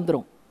 3 நாளில்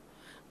வந்துடும்.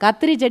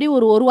 கத்திரி செடி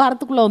ஒரு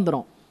வாரத்துக்குள்ளே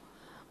வந்துடும்.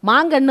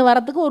 மாங்கன்று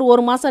வரத்துக்கு ஒரு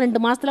 1 மாதம்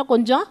 2 மாதத்தில்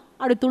கொஞ்சம்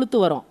அப்படி துளுத்து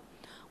வரும்.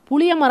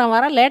 புளிய மரம்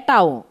வர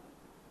லேட்டாகும்.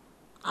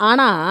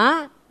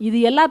 ஆனால் இது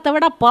எல்லாத்த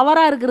விட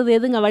பவராக இருக்கிறது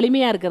எதுங்க?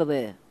 வலிமையாக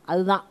இருக்கிறது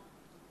அதுதான்.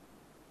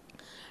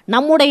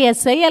 நம்முடைய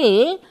செயல்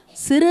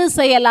சிறு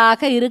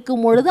செயலாக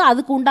இருக்கும் பொழுது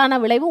அதுக்கு உண்டான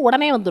விளைவு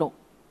உடனே வந்துடும்.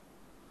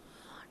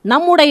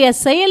 நம்முடைய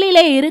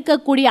செயலிலே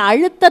இருக்கக்கூடிய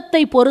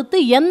அழுத்தத்தை பொறுத்து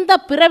எந்த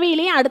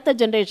பிறவியிலையும் அடுத்த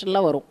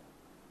ஜென்ரேஷனில் வரும்.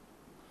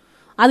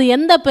 அது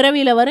எந்த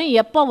பிறவியில் வரும்,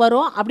 எப்போ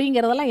வரும்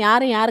அப்படிங்கிறதெல்லாம்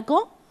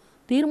யாருக்கும்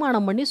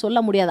தீர்மானம் பண்ணி சொல்ல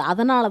முடியாது.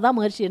 அதனால தான்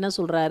மகர்ஷி என்ன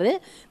சொல்கிறாரு,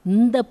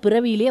 இந்த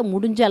பிறவியிலேயே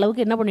முடிஞ்ச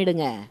அளவுக்கு என்ன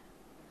பண்ணிடுங்க,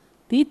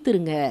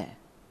 தீர்த்துருங்க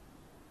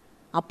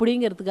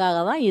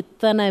அப்படிங்கிறதுக்காக தான்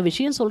இத்தனை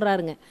விஷயம்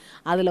சொல்கிறாருங்க.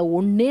 அதில்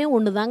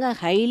ஒன்று தாங்க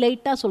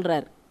ஹைலைட்டாக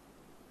சொல்கிறார்.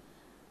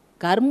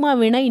 கர்ம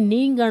வினை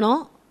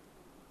நீங்கணும்,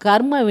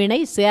 கர்ம வினை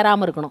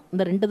சேராமல் இருக்கணும்.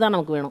 இந்த 2 தான்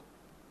நமக்கு வேணும்.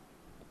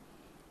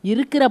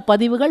 இருக்கிற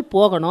பதிவுகள்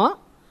போகணும்,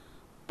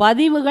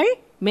 பதிவுகள்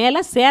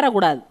மேலே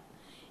சேரக்கூடாது.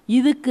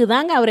 இதுக்கு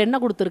தாங்க அவர் என்ன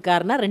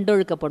கொடுத்துருக்காருன்னா 2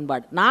 ஒழுக்க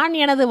பண்பாடு. நான்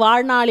எனது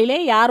வாழ்நாளிலே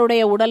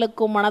யாருடைய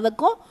உடலுக்கும்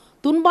மனதுக்கும்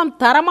துன்பம்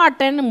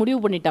தரமாட்டேன்னு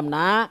முடிவு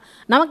பண்ணிட்டோம்னா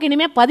நமக்கு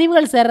இனிமேல்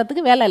பதிவுகள்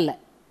சேர்றதுக்கு வேலை இல்லை.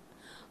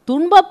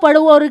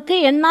 துன்பப்படுவோருக்கு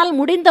என்னால்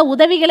முடிந்த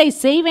உதவிகளை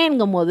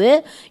செய்வேங்கும் போது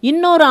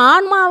இன்னொரு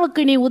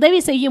ஆன்மாவுக்கு நீ உதவி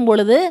செய்யும்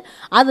பொழுது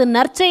அது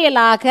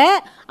நற்செயலாக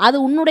அது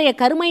உன்னுடைய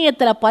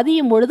கர்மயத்தில்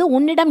பதியும் பொழுது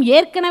உன்னிடம்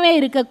ஏற்கனவே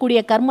இருக்கக்கூடிய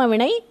கர்ம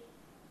வினை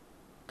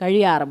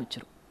கழிய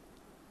ஆரம்பிச்சிடும்.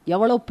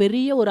 எவ்வளோ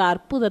பெரிய ஒரு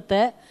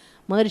அற்புதத்தை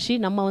மகர்ஷி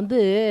நம்ம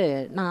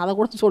நான் அதை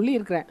கூட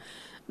சொல்லியிருக்கிறேன்.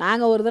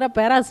 நாங்கள் ஒரு தடவை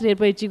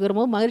பேராசிரியர் பயிற்சிக்கு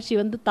வரும்போது மகர்ஷி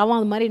தவம்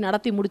அது மாதிரி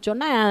நடத்தி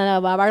முடித்தோன்னா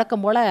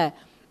வழக்கம் போல்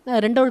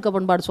 2 ஒழுக்க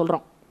பண்பாடு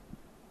சொல்கிறோம்.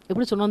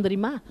 எப்படி சொன்னோம்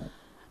தெரியுமா?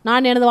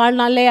 நான் எனது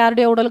வாழ்நாளிலே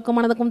யாருடைய உடலுக்கும்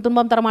மனதுக்கும்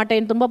துன்பம்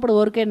தரமாட்டேன்,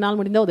 துன்பப்படுவோருக்கு என்னால்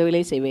முடிந்த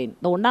உதவிகளை செய்வேன்.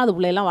 இந்த 1வது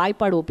பிள்ளையெல்லாம்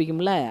வாய்ப்பாடு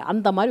ஒப்பிக்கும்ல,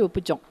 அந்த மாதிரி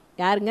ஒப்பிச்சோம்.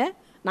 யாருங்க?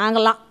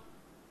 நாங்கள்லாம்.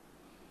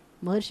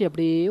 மகர்ஷி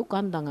அப்படியே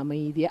உட்காந்துட்டாங்க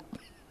அமைதியாக.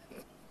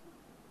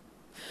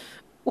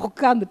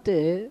 உட்காந்துட்டு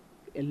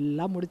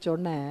எல்லாம்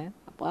முடித்தோடனே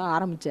அப்போ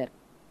ஆரம்பித்தார்.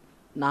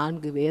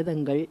 4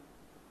 வேதங்கள்,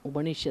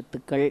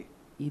 உபனிஷத்துக்கள்,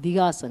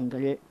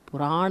 இதிகாசங்கள்,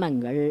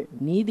 புராணங்கள்,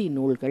 நீதி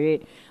நூல்கள்,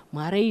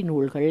 மறை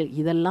நூல்கள்,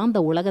 இதெல்லாம்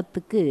இந்த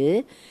உலகத்துக்கு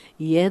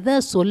எதை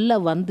சொல்ல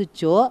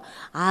வந்துச்சோ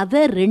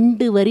அதை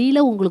 2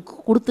 வரியில் உங்களுக்கு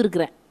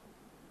கொடுத்துருக்குறேன்.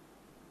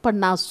 இப்போ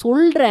நான்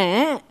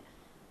சொல்கிறேன்,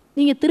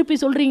 நீங்கள் திருப்பி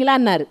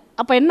சொல்கிறீங்களான்னாரு.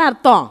 அப்போ என்ன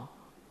அர்த்தம்?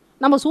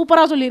 நம்ம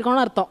சூப்பராக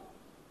சொல்லியிருக்கோன்னு அர்த்தம்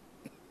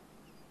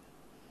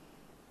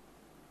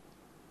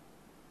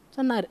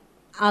சொன்னார்.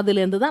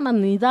 அதுலேருந்து தான்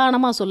நான்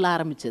நிதானமாக சொல்ல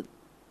ஆரம்பித்தது.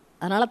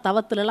 அதனால்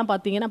தவத்துலலாம்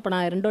பார்த்தீங்கன்னா இப்போ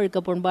நான் இரண்டொழுக்க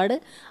பண்பாடு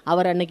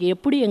அவர் அன்றைக்கி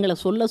எப்படி எங்களை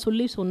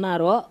சொல்லி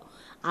சொன்னாரோ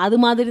அது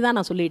மாதிரி தான்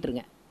நான் சொல்லிகிட்டு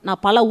இருக்கேன்.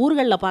 நான் பல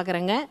ஊர்களில்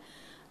பார்க்குறேங்க,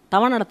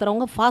 தவம்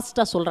நடத்துகிறவங்க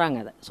ஃபாஸ்ட்டாக சொல்கிறாங்க,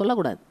 அதை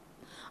சொல்லக்கூடாது.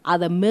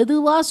 அதை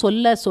மெதுவாக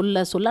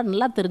சொல்ல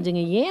நல்லா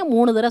தெரிஞ்சுங்க. ஏன்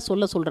 3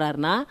 தடவை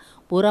சொல்கிறாருன்னா,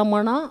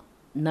 புறமணம்,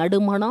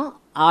 நடுமணம்,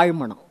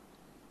 ஆழ்மணம்,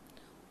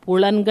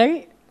 புலன்கள்,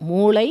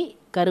 மூளை,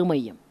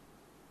 கருமையம்.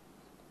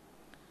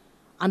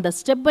 அந்த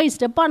ஸ்டெப் பை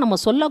ஸ்டெப்பாக நம்ம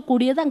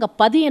சொல்லக்கூடியது அங்கே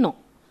பதியணும்.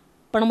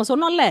 இப்போ நம்ம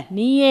சொன்னோம்ல,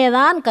 நீயே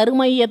தான்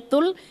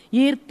கருமையத்துள்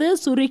ஈர்த்து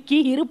சுருக்கி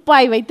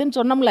இருப்பாய் வைத்துன்னு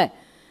சொன்னோம்ல.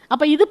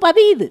 அப்போ இது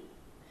பதியுது.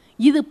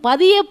 இது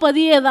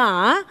பதிய தான்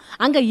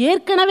அங்கே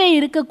ஏற்கனவே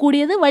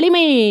இருக்கக்கூடியது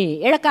வலிமை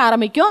இழக்க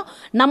ஆரம்பிக்கும்.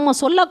 நம்ம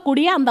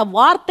சொல்லக்கூடிய அந்த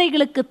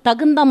வார்த்தைகளுக்கு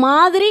தகுந்த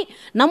மாதிரி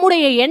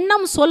நம்முடைய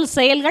எண்ணம், சொல்,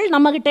 செயல்கள்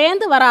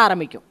நம்மகிட்டேருந்து வர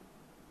ஆரம்பிக்கும்.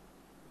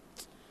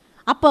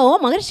 அப்போ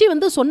மகர்ஷி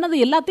சொன்னது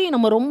எல்லாத்தையும்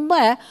நம்ம ரொம்ப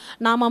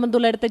நாம்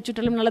அமர்ந்துள்ள இடத்தை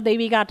சுற்றிலும் நல்ல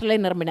தெய்வீக ஆற்றலை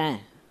நிரம்பினேன்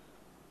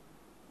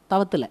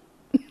தவத்தில்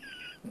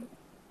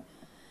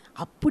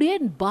அப்படியே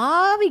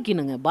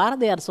பாவிக்கணுங்க.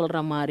 பாரதியார் சொல்கிற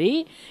மாதிரி,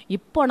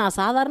 இப்போ நான்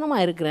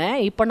சாதாரணமாக இருக்கிறேன்,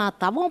 இப்போ நான்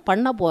தவம்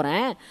பண்ண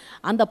போகிறேன்,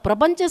 அந்த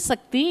பிரபஞ்ச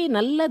சக்தி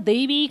நல்ல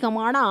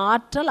தெய்வீகமான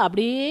ஆற்றல்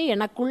அப்படியே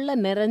எனக்குள்ளே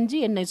நிறைஞ்சு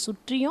என்னை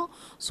சுற்றியும்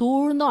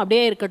சூழ்ந்தும்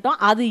அப்படியே இருக்கட்டும்.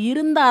 அது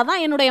இருந்தால்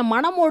தான் என்னுடைய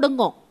மனம்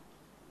ஒடுங்கும்.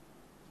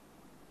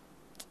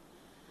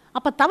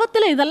 அப்போ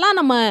தவத்தில் இதெல்லாம்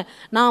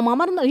நாம்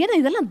அமர்ந்தோம்.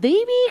 ஏன்னா இதெல்லாம்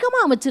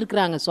தெய்வீகமாக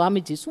அமைச்சிருக்கிறாங்க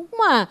சுவாமிஜி.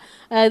 சும்மா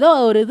ஏதோ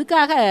ஒரு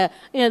இதுக்காக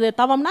இது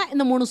தவம்னா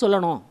இந்த 3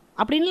 சொல்லணும்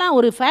அப்படின்லாம்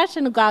ஒரு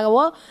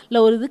ஃபேஷனுக்காகவோ இல்லை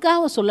ஒரு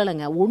இதுக்காகவோ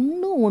சொல்லலைங்க.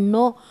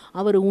 ஒன்றும்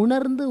அவர்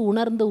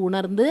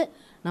உணர்ந்து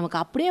நமக்கு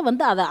அப்படியே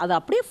அதை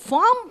அப்படியே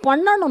ஃபார்ம்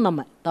பண்ணணும்.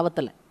 நம்ம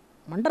தவத்தில்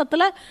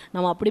மன்றத்தில்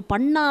நம்ம அப்படி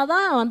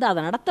பண்ணாதான்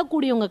அதை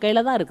நடத்தக்கூடியவங்க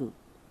கையில் தான் இருக்குது.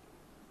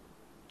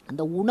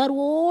 அந்த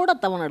உணர்வோடு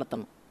தவம்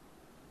நடத்தணும்.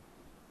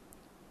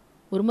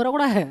 ஒரு முறை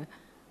கூட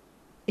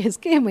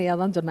எஸ்கேஎம் ஐயா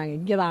தான் சொன்னாங்க,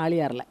 இங்கே தான்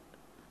ஆழியாரில்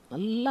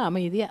நல்லா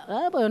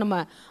அமைதியாக. இப்போ நம்ம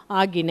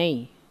ஆகினை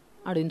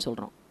அப்படின்னு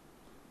சொல்கிறோம்,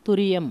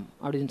 துரியம்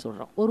அப்படின்னு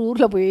சொல்கிறோம். ஒரு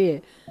ஊரில் போய்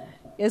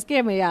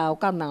எஸ்கேஎம் ஐயா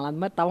உட்காந்தாங்களா,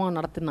 அந்த மாதிரி தவம்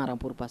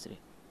நடத்தினாராம்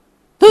பொறுப்பாசிரியர்.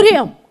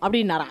 துரியம்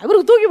அப்படின்னாராம்,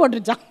 இவருக்கு தூக்கி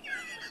போட்டுருச்சான்.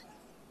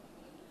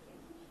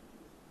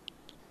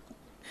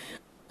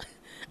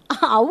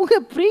 அவங்க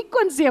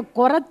ஃப்ரீக்குவன்சியை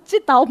குறைச்சி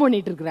தவம்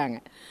பண்ணிகிட்டு இருக்கிறாங்க.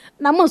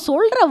 நம்ம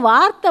சொல்கிற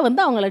வார்த்தை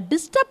அவங்கள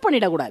டிஸ்டர்ப்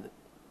பண்ணிடக்கூடாது.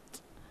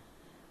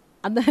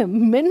 அந்த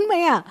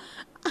மென்மையாக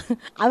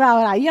அதை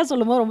அவர் ஐயா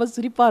சொல்லும்போது ரொம்ப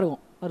சிரிப்பாக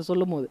இருக்கும். அவர்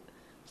சொல்லும்போது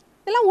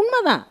இதெல்லாம்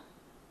உண்மைதான்.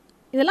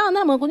 இதெல்லாம்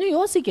நம்ம கொஞ்சம்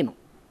யோசிக்கணும்.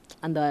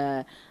 அந்த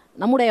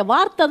நம்முடைய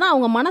வார்த்தை தான்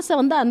அவங்க மனசை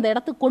அந்த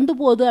இடத்துக்கு கொண்டு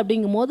போகுது.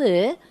 அப்படிங்கும்போது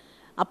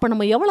அப்போ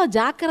நம்ம எவ்வளோ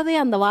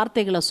ஜாக்கிரதையாக அந்த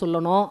வார்த்தைகளை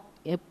சொல்லணும்,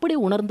 எப்படி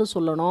உணர்ந்து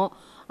சொல்லணும்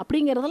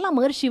அப்படிங்கிறதெல்லாம்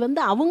மகர்ஷி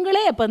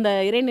அவங்களே இப்போ இந்த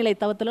இறைநிலை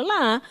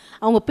தவத்திலலாம்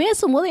அவங்க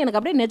பேசும்போது எனக்கு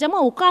அப்படியே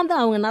நிஜமாக உட்காந்து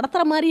அவங்க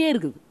நடத்துகிற மாதிரியே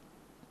இருக்குது.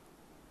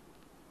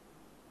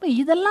 இப்போ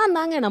இதெல்லாம்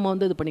தாங்க நம்ம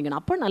இது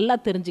பண்ணிக்கணும். அப்போ நல்லா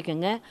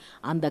தெரிஞ்சுக்கங்க,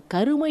 அந்த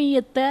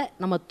கருமையத்தை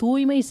நம்ம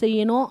தூய்மை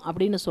செய்யணும்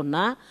அப்படின்னு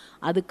சொன்னால்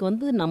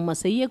அதுக்கு நம்ம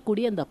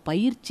செய்யக்கூடிய அந்த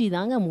பயிற்சி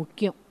தாங்க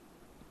முக்கியம்.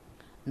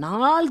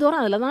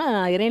 நாள்தோறும் அதில் தான்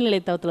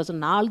இறைநிலை தவத்தில்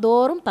சொன்ன,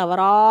 நாள்தோறும்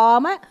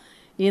தவறாமல்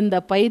இந்த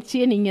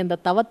பயிற்சியை நீங்கள் இந்த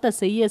தவத்தை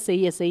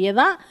செய்ய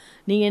தான்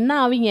நீங்கள் என்ன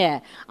ஆவீங்க,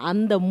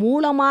 அந்த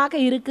மூலமாக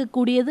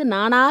இருக்கக்கூடியது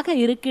நானாக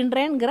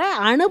இருக்கின்றேங்கிற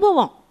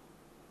அனுபவம்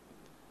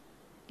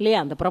இல்லையா.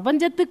 அந்த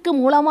பிரபஞ்சத்துக்கு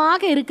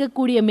மூலமாக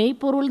இருக்கக்கூடிய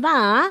மெய்ப்பொருள்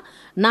தான்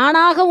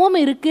நானாகவும்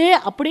இருக்கு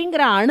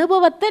அப்படிங்கிற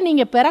அனுபவத்தை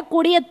நீங்கள்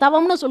பெறக்கூடிய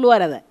தவம்னு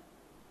சொல்லுவார். அதை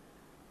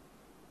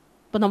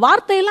இப்போ இந்த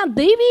வார்த்தையெல்லாம்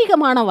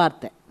தெய்வீகமான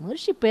வார்த்தை.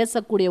 மகர்ஷி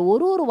பேசக்கூடிய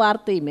ஒரு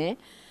வார்த்தையுமே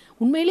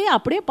உண்மையிலேயே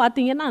அப்படியே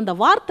பார்த்தீங்கன்னா அந்த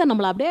வார்த்தை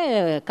நம்மளை அப்படியே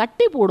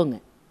கட்டி போடுங்க.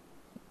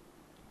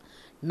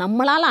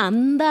 நம்மளால்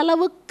அந்த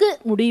அளவுக்கு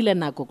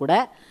முடியலன்னாக்க கூட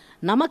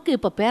நமக்கு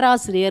இப்போ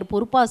பேராசிரியர்,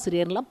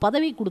 பொறுப்பாசிரியர்லாம்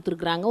பதவி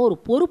கொடுத்துருக்குறாங்க, ஒரு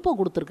பொறுப்பை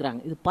கொடுத்துருக்குறாங்க.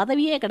 இது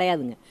பதவியே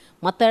கிடையாதுங்க.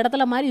 மற்ற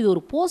இடத்துல மாதிரி இது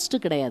ஒரு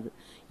போஸ்ட்டு கிடையாது.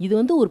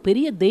 இது ஒரு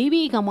பெரிய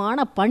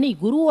தெய்வீகமான பணி,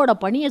 குருவோட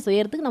பணியை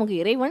செய்கிறதுக்கு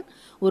நமக்கு இறைவன்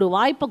ஒரு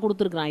வாய்ப்பை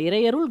கொடுத்துருக்குறான்.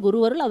 இறையருள்,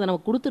 குருவருள் அதை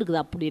நமக்கு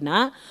கொடுத்துருக்குது. அப்படின்னா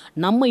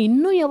நம்ம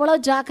இன்னும் எவ்வளோ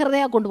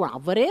ஜாக்கிரதையாக கொண்டு போகணும்.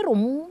 அவரே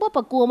ரொம்ப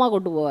பக்குவமாக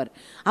கொண்டு போவார்.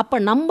 அப்போ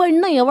நம்ம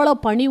இன்னும் எவ்வளோ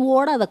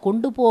பணிவோடு அதை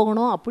கொண்டு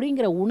போகணும்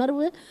அப்படிங்கிற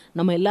உணர்வு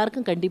நம்ம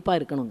எல்லாருக்கும் கண்டிப்பாக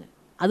இருக்கணுங்க.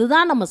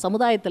 அதுதான் நம்ம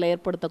சமுதாயத்தில்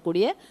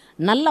ஏற்படுத்தக்கூடிய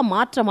நல்ல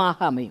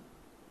மாற்றமாக அமையும்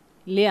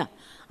இல்லையா.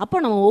 அப்போ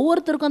நம்ம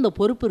ஒவ்வொருத்தருக்கும் அந்த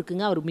பொறுப்பு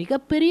இருக்குங்க. அவர்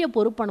மிகப்பெரிய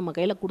பொறுப்பை நம்ம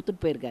கையில்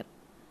கொடுத்துட்டு போயிருக்கார்.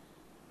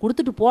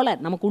 கொடுத்துட்டு போகல,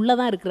 நமக்கு உள்ளே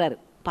தான் இருக்கிறாரு.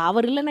 இப்போ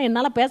அவர் இல்லைன்னா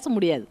என்னால் பேச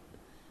முடியாது.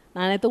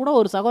 நான் நேற்று கூட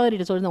ஒரு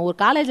சகோதரிகிட்ட சொல்லியிருந்தேன், ஒரு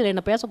காலேஜில்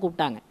என்னை பேச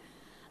கூப்பிட்டாங்க.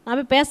 நான்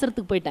போய்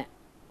பேசுகிறதுக்கு போயிட்டேன்.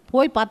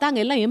 போய்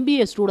பார்த்தாங்க எல்லாம்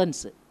MBA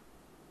ஸ்டூடெண்ட்ஸு,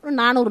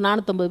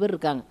 400-450 பேர்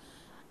இருக்காங்க.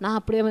 நான்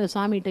அப்படியே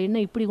சாமிகிட்ட,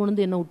 என்ன இப்படி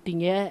கொண்டு என்ன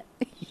விட்டீங்க,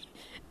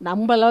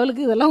 நம்ம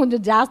லெவலுக்கு இதெல்லாம்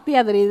கொஞ்சம்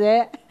ஜாஸ்தியாக தெரியுது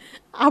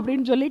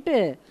அப்படின்னு சொல்லிட்டு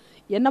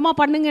என்னம்மா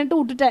பண்ணுங்கன்ட்டு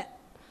விட்டுட்டேன்.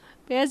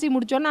 பேசி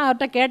முடித்தோன்னே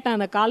அவர்கிட்ட கேட்டேன்,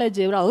 அந்த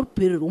காலேஜ்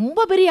அவர்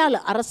ரொம்ப பெரிய ஆள்,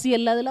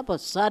 அரசியல் அதில் இப்போ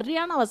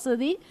சரியான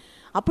வசதி.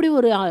 அப்படி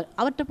ஒரு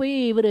அவர்கிட்ட போய்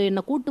இவர்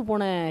என்னை கூப்பிட்டு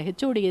போன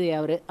HOD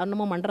அவர்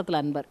அன்னமோ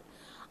மன்றத்தில் அன்பர்,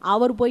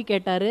 அவர் போய்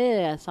கேட்டார்,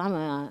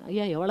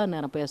 ஐயா எவ்வளோ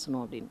நேரம்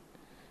பேசணும் அப்படின்னு.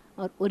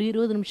 அவர் ஒரு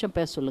 20 நிமிஷம்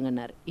பேச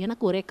சொல்லுங்கன்னாரு.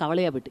 எனக்கு ஒரே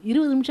கவலையாக போய்ட்டு,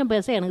 20 நிமிஷம்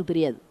பேச எனக்கு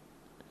தெரியாது.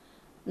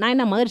 நான்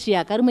என்ன மகர்ஷியா,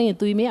 கருமையை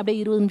தூய்மை அப்படியே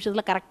 20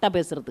 நிமிஷத்தில் கரெக்டாக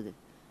பேசுகிறதுக்கு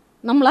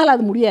நம்மளால்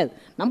அது முடியாது.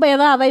 நம்ம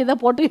எதோ அதை இதை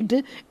போட்டுக்கிட்டு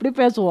இப்படி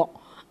பேசுவோம்.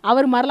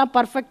 அவர் மாதிரிலாம்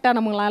பர்ஃபெக்டாக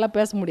நம்மளால்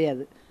பேச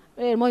முடியாது.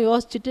 என்னமோ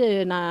யோசிச்சுட்டு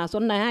நான்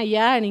சொன்னேன்,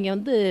 ஐயா நீங்கள்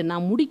வந்து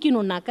நான்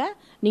முடிக்கணுன்னாக்கா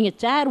நீங்கள்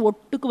சேர்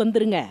ஒட்டுக்கு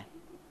வந்துருங்க.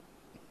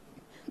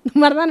 இந்த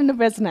மாதிரி தான் நின்று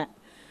பேசினேன்.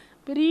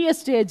 பெரிய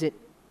ஸ்டேஜு.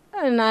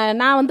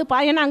 நான் வந்து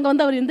ஏன்னா அங்கே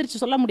வந்து அவர்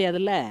எந்திரிச்சு சொல்ல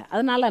முடியாதுல்ல.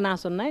 அதனால்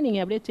நான் சொன்னேன்,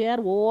 நீங்கள் அப்படியே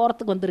சேர்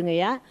ஓரத்துக்கு வந்துருங்க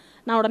ஐயா,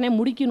 நான் உடனே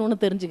முடிக்கணும்னு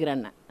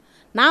தெரிஞ்சுக்கிறேன்னு.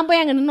 நான்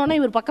போய் அங்கே நின்னோடனே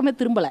இவர் பக்கமே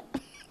திரும்பலை.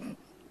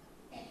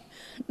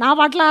 நான்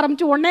பாட்டில்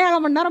ஆரம்பித்து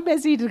 1.5 மணி நேரம்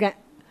பேசிகிட்டு இருக்கேன்.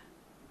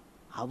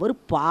 அவர்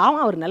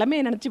பாவம், அவர்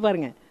நிலைமையை நினச்சி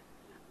பாருங்க.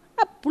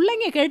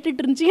 பிள்ளைங்க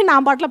கேட்டுட்டு இருந்துச்சு,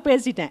 நான் பாட்டில்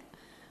பேசிட்டேன்.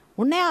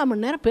 1.5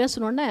 மணி நேரம்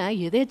பேசணுன்னே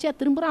எதேச்சியாக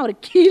திரும்புகிறேன், அவர்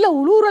கீழே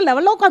உழுவுற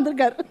லெவலில்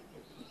உட்காந்துருக்காரு.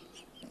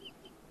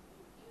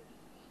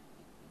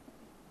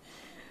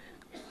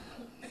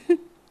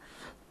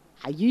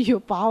 ஐயோ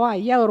பாவம்,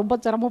 ஐயா ரொம்ப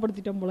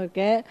சிரமப்படுத்திட்டோம் போல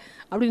இருக்கே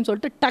அப்படின்னு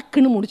சொல்லிட்டு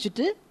டக்குன்னு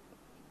முடிச்சுட்டு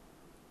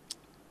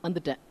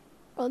வந்துட்டேன்.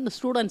 அந்த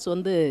ஸ்டூடெண்ட்ஸ்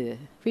வந்து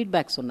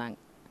ஃபீட்பேக் சொன்னாங்க,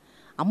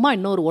 அம்மா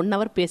இன்னொரு 1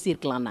 ஹவர்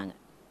பேசியிருக்கலான்னாங்க.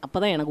 அப்போ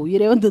தான் எனக்கு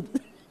உயிரே வந்தது.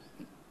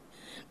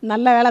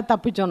 நல்ல வேலை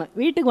தப்பிச்சோன்னு.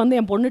 வீட்டுக்கு வந்து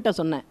என் பொண்ணுகிட்ட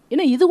சொன்னேன்,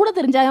 ஏன்னா இது கூட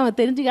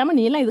தெரிஞ்சுக்காமல்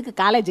நீ எல்லாம் இதுக்கு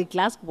காலேஜ்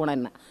கிளாஸ்க்கு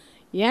போனேன்னா.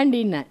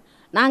 ஏண்டின்னேன்,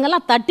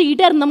 நாங்கள்லாம்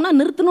தட்டிக்கிட்டே இருந்தோம்னா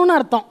நிறுத்தணும்னு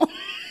அர்த்தம்.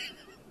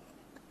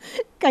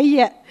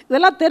 கையை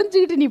இதெல்லாம்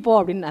தெரிஞ்சுக்கிட்டு நீ போ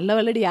அப்படின்னு. நல்ல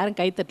வேலைடி யாரும்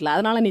கை தட்டல,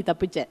 அதனால் நீ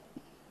தப்பிச்ச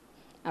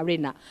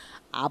அப்படின்னா.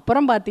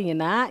 அப்புறம்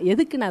பார்த்தீங்கன்னா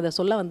எதுக்கு நான் அதை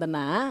சொல்ல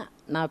வந்தேன்னா,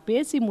 நான்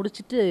பேசி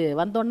முடிச்சுட்டு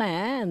வந்தோடனே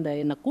இந்த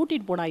என்னை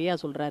கூட்டிகிட்டு போன ஐயா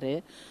சொல்கிறாரு,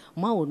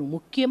 அம்மா ஒன்று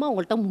முக்கியமாக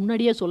உங்கள்கிட்ட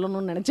முன்னாடியே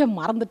சொல்லணும்னு நினச்சேன்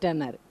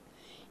மறந்துட்டேன்னாரு.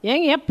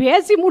 ஏங்க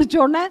பேசி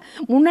முடித்தோடனே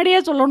முன்னாடியே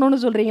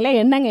சொல்லணும்னு சொல்கிறீங்களே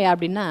என்னங்க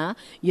அப்படின்னா,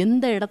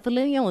 எந்த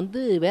இடத்துலையும்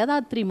வந்து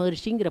வேதாத்ரி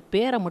மகர்ஷிங்கிற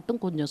பேரை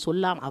மட்டும் கொஞ்சம்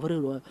சொல்லாமல் அவர்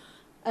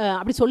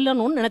அப்படி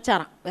சொல்லணும்னு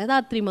நினச்சாராம்.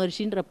 வேதாத்ரி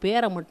மகர்ஷின்ற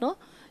பேரை மட்டும்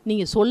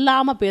நீங்கள்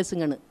சொல்லாமல்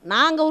பேசுங்கன்னு.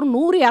 நாங்கள் ஒரு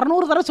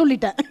 100-200 தடவை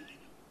சொல்லிட்டேன்.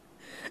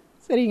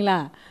 சரிங்களா,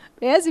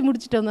 பேசி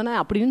முடிச்சுட்டு வந்தோன்னே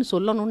அப்படின்னு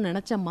சொல்லணும்னு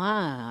நினச்சம்மா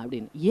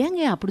அப்படின்னு.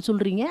 ஏங்க அப்படி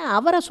சொல்கிறீங்க,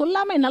 அவரை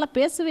சொல்லாமல் என்னால்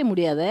பேசவே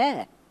முடியாதே.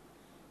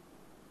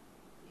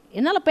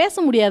 என்னால் பேச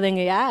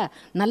முடியாதுங்கய்யா.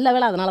 நல்ல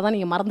வேலை, அதனால தான்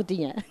நீங்கள்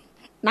மறந்துட்டீங்க.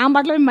 நான்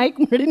பாட்டில் போய்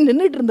மைக் முன்னாடி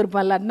நின்றுட்டு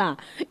இருந்திருப்பேன் இல்லைன்னா,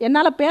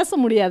 என்னால் பேச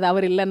முடியாது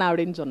அவர் இல்லைன்னா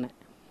அப்படின்னு சொன்னேன்.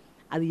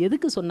 அது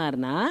எதுக்கு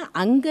சொன்னார்னா,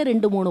 அங்கே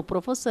 2-3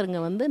 ப்ரொஃபஸருங்க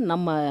வந்து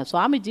நம்ம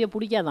சுவாமிஜியை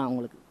பிடிக்காதான்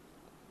அவங்களுக்கு.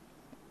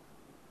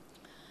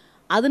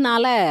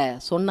 அதனால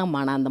சொன்னம்மா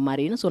நான் அந்த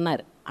மாதிரின்னு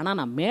சொன்னார். ஆனால்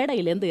நான்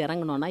மேடையிலேருந்து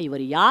இறங்கினோன்னா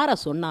இவர் யாரை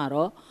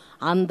சொன்னாரோ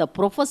அந்த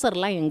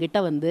ப்ரொஃபஸர்லாம் எங்கிட்ட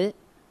வந்து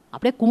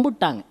அப்படியே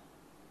கும்பிட்டாங்க.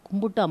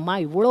 கும்பிட்டு, அம்மா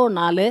இவ்வளோ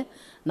நாள்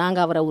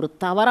நாங்கள் அவரை ஒரு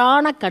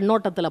தவறான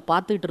கண்ணோட்டத்தில்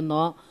பார்த்துக்கிட்டு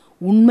இருந்தோம்,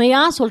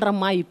 உண்மையாக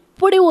சொல்கிறோம்மா,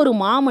 இப்படி ஒரு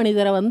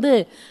மாமனிதரை வந்து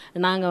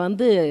நாங்கள்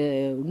வந்து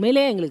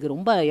உண்மையிலே எங்களுக்கு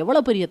ரொம்ப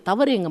எவ்வளோ பெரிய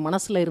தவறு எங்கள்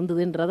மனசில்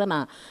இருந்ததுன்றதை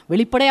நான்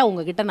வெளிப்படையாக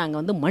உங்ககிட்ட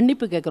நாங்கள் வந்து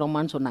மன்னிப்பு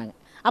கேட்குறோம்மான்னு சொன்னாங்க.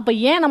 அப்போ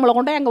ஏன் நம்மளை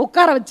கொண்டே அங்கே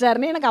உட்கார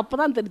வச்சாருன்னு எனக்கு அப்போ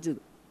தான்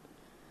தெரிஞ்சுது.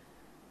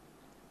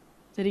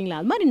 சரிங்களா,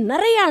 அது மாதிரி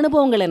நிறைய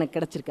அனுபவங்கள் எனக்கு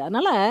கிடச்சிருக்கு.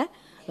 அதனால்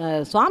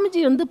சுவாமிஜி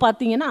வந்து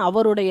பார்த்திங்கன்னா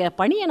அவருடைய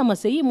பணியை நம்ம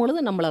செய்யும் பொழுது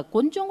நம்மளை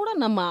கொஞ்சம் கூட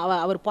நம்ம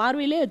அவர்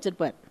பார்வையிலே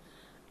வச்சுருப்பார்.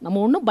 நம்ம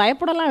ஒன்றும்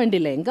பயப்படலாம்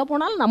வேண்டியில்லை. எங்கே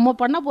போனாலும் நம்ம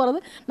பண்ண போகிறது.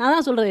 நான்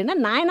தான் சொல்கிறது, என்ன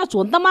நான் என்ன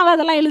சொந்தமாக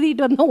அதெல்லாம்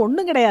எழுதிட்டு வந்தேன்,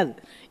 ஒன்றும் கிடையாது.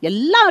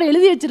 எல்லாம் அவர்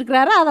எழுதி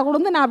வச்சுருக்கிறாரு, அதை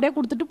கொண்டு நான் அப்படியே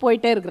கொடுத்துட்டு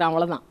போயிட்டே இருக்கிறேன்,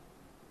 அவ்வளோதான்.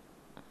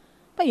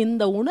 இப்போ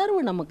இந்த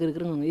உணர்வு நமக்கு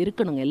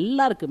இருக்கணுங்க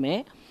எல்லாருக்குமே.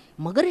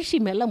 மகரிஷி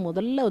மேலே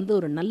முதல்ல வந்து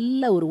ஒரு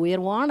நல்ல ஒரு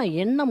உயர்வான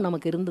எண்ணம்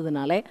நமக்கு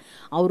இருந்ததுனாலே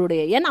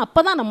அவருடைய, ஏன்னா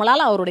அப்போ தான்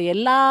நம்மளால் அவருடைய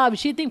எல்லா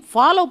விஷயத்தையும்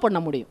ஃபாலோ பண்ண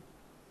முடியும்.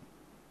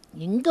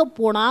 எங்கே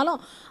போனாலும்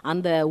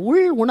அந்த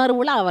உள்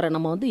உணர்வில் அவரை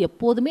நம்ம வந்து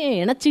எப்போதுமே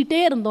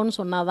நினச்சிக்கிட்டே இருந்தோன்னு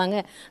சொன்னாதாங்க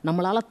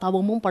நம்மளால்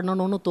தவமும்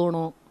பண்ணணும்னு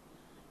தோணும்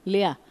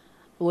இல்லையா,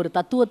 ஒரு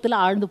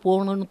தத்துவத்தில் ஆழ்ந்து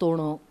போகணும்னு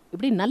தோணும்.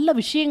 இப்படி நல்ல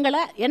விஷயங்களை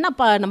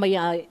என்னப்பா நம்ம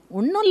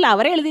ஒன்றும் இல்லை,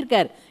 அவரே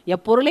எழுதியிருக்கார்,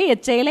 எப்பொருளை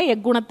எச்செயலை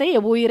எக்குணத்தை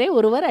எவ்வுயிரை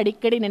ஒருவர்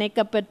அடிக்கடி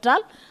நினைக்க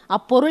பெற்றால்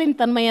அப்பொருளின்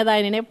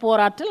தன்மையதாய்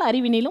நினைப்போராற்றல்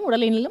அறிவினிலும்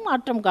உடலினிலும்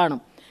மாற்றம்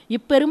காணும்,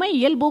 இப்பெருமை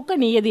இயல்பூக்க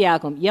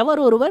நியதியாகும்,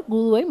 எவர் ஒருவர்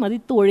குருவை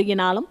மதித்து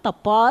ஒழுகினாலும்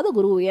தப்பாது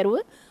குரு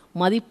உயர்வு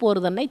மதிப்போர்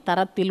தன்னை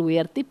தரத்தில்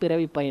உயர்த்தி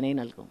பிறவி பயனை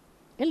நல்கும்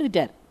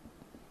எழுதிட்டார்.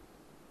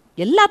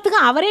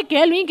 எல்லாத்துக்கும் அவரே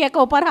கேள்வியும் கேட்க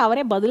வைப்பார்,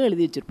 அவரே பதிலும்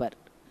எழுதி வச்சுருப்பார்.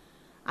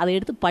 அதை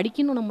எடுத்து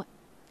படிக்கணும் நம்ம,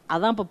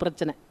 அதான் இப்போ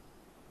பிரச்சனை.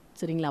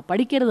 சரிங்களா,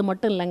 படிக்கிறது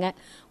மட்டும் இல்லைங்க,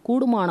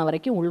 கூடுமான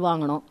வரைக்கும்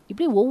உள்வாங்கணும்.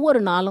 இப்படி ஒவ்வொரு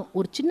நாளும்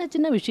ஒரு சின்ன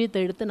சின்ன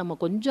விஷயத்தை எடுத்து நம்ம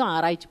கொஞ்சம்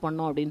ஆராய்ச்சி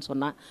பண்ணோம் அப்படின்னு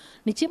சொன்னால்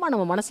நிச்சயமாக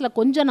நம்ம மனசில்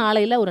கொஞ்ச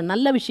நாளையில் ஒரு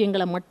நல்ல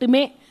விஷயங்களை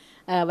மட்டுமே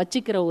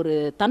வச்சுக்கிற ஒரு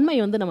தன்மை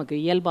வந்து நமக்கு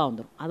இயல்பாக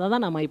வந்துடும். அதை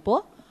தான் நம்ம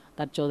இப்போது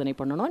தற்சோதனை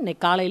பண்ணணும்.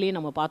 இன்றைக்கி காலையிலேயே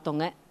நம்ம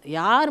பார்த்தோங்க,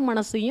 யார்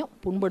மனசையும்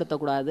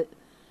புண்படுத்தக்கூடாது.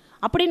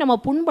 அப்படி நம்ம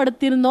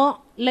புண்படுத்தியிருந்தோம்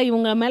இல்லை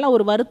இவங்க மேலே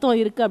ஒரு வருத்தம்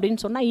இருக்குது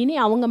அப்படின்னு சொன்னால் இனி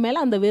அவங்க மேலே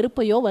அந்த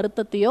வெறுப்பையோ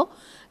வருத்தத்தையோ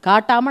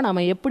காட்டாமல்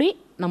நம்ம எப்படி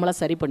நம்மளை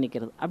சரி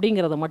பண்ணிக்கிறது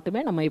அப்படிங்கிறத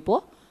மட்டுமே நம்ம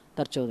இப்போது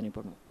தற்சோதனை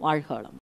பண்ணுவோம். வாழ்க வளம்.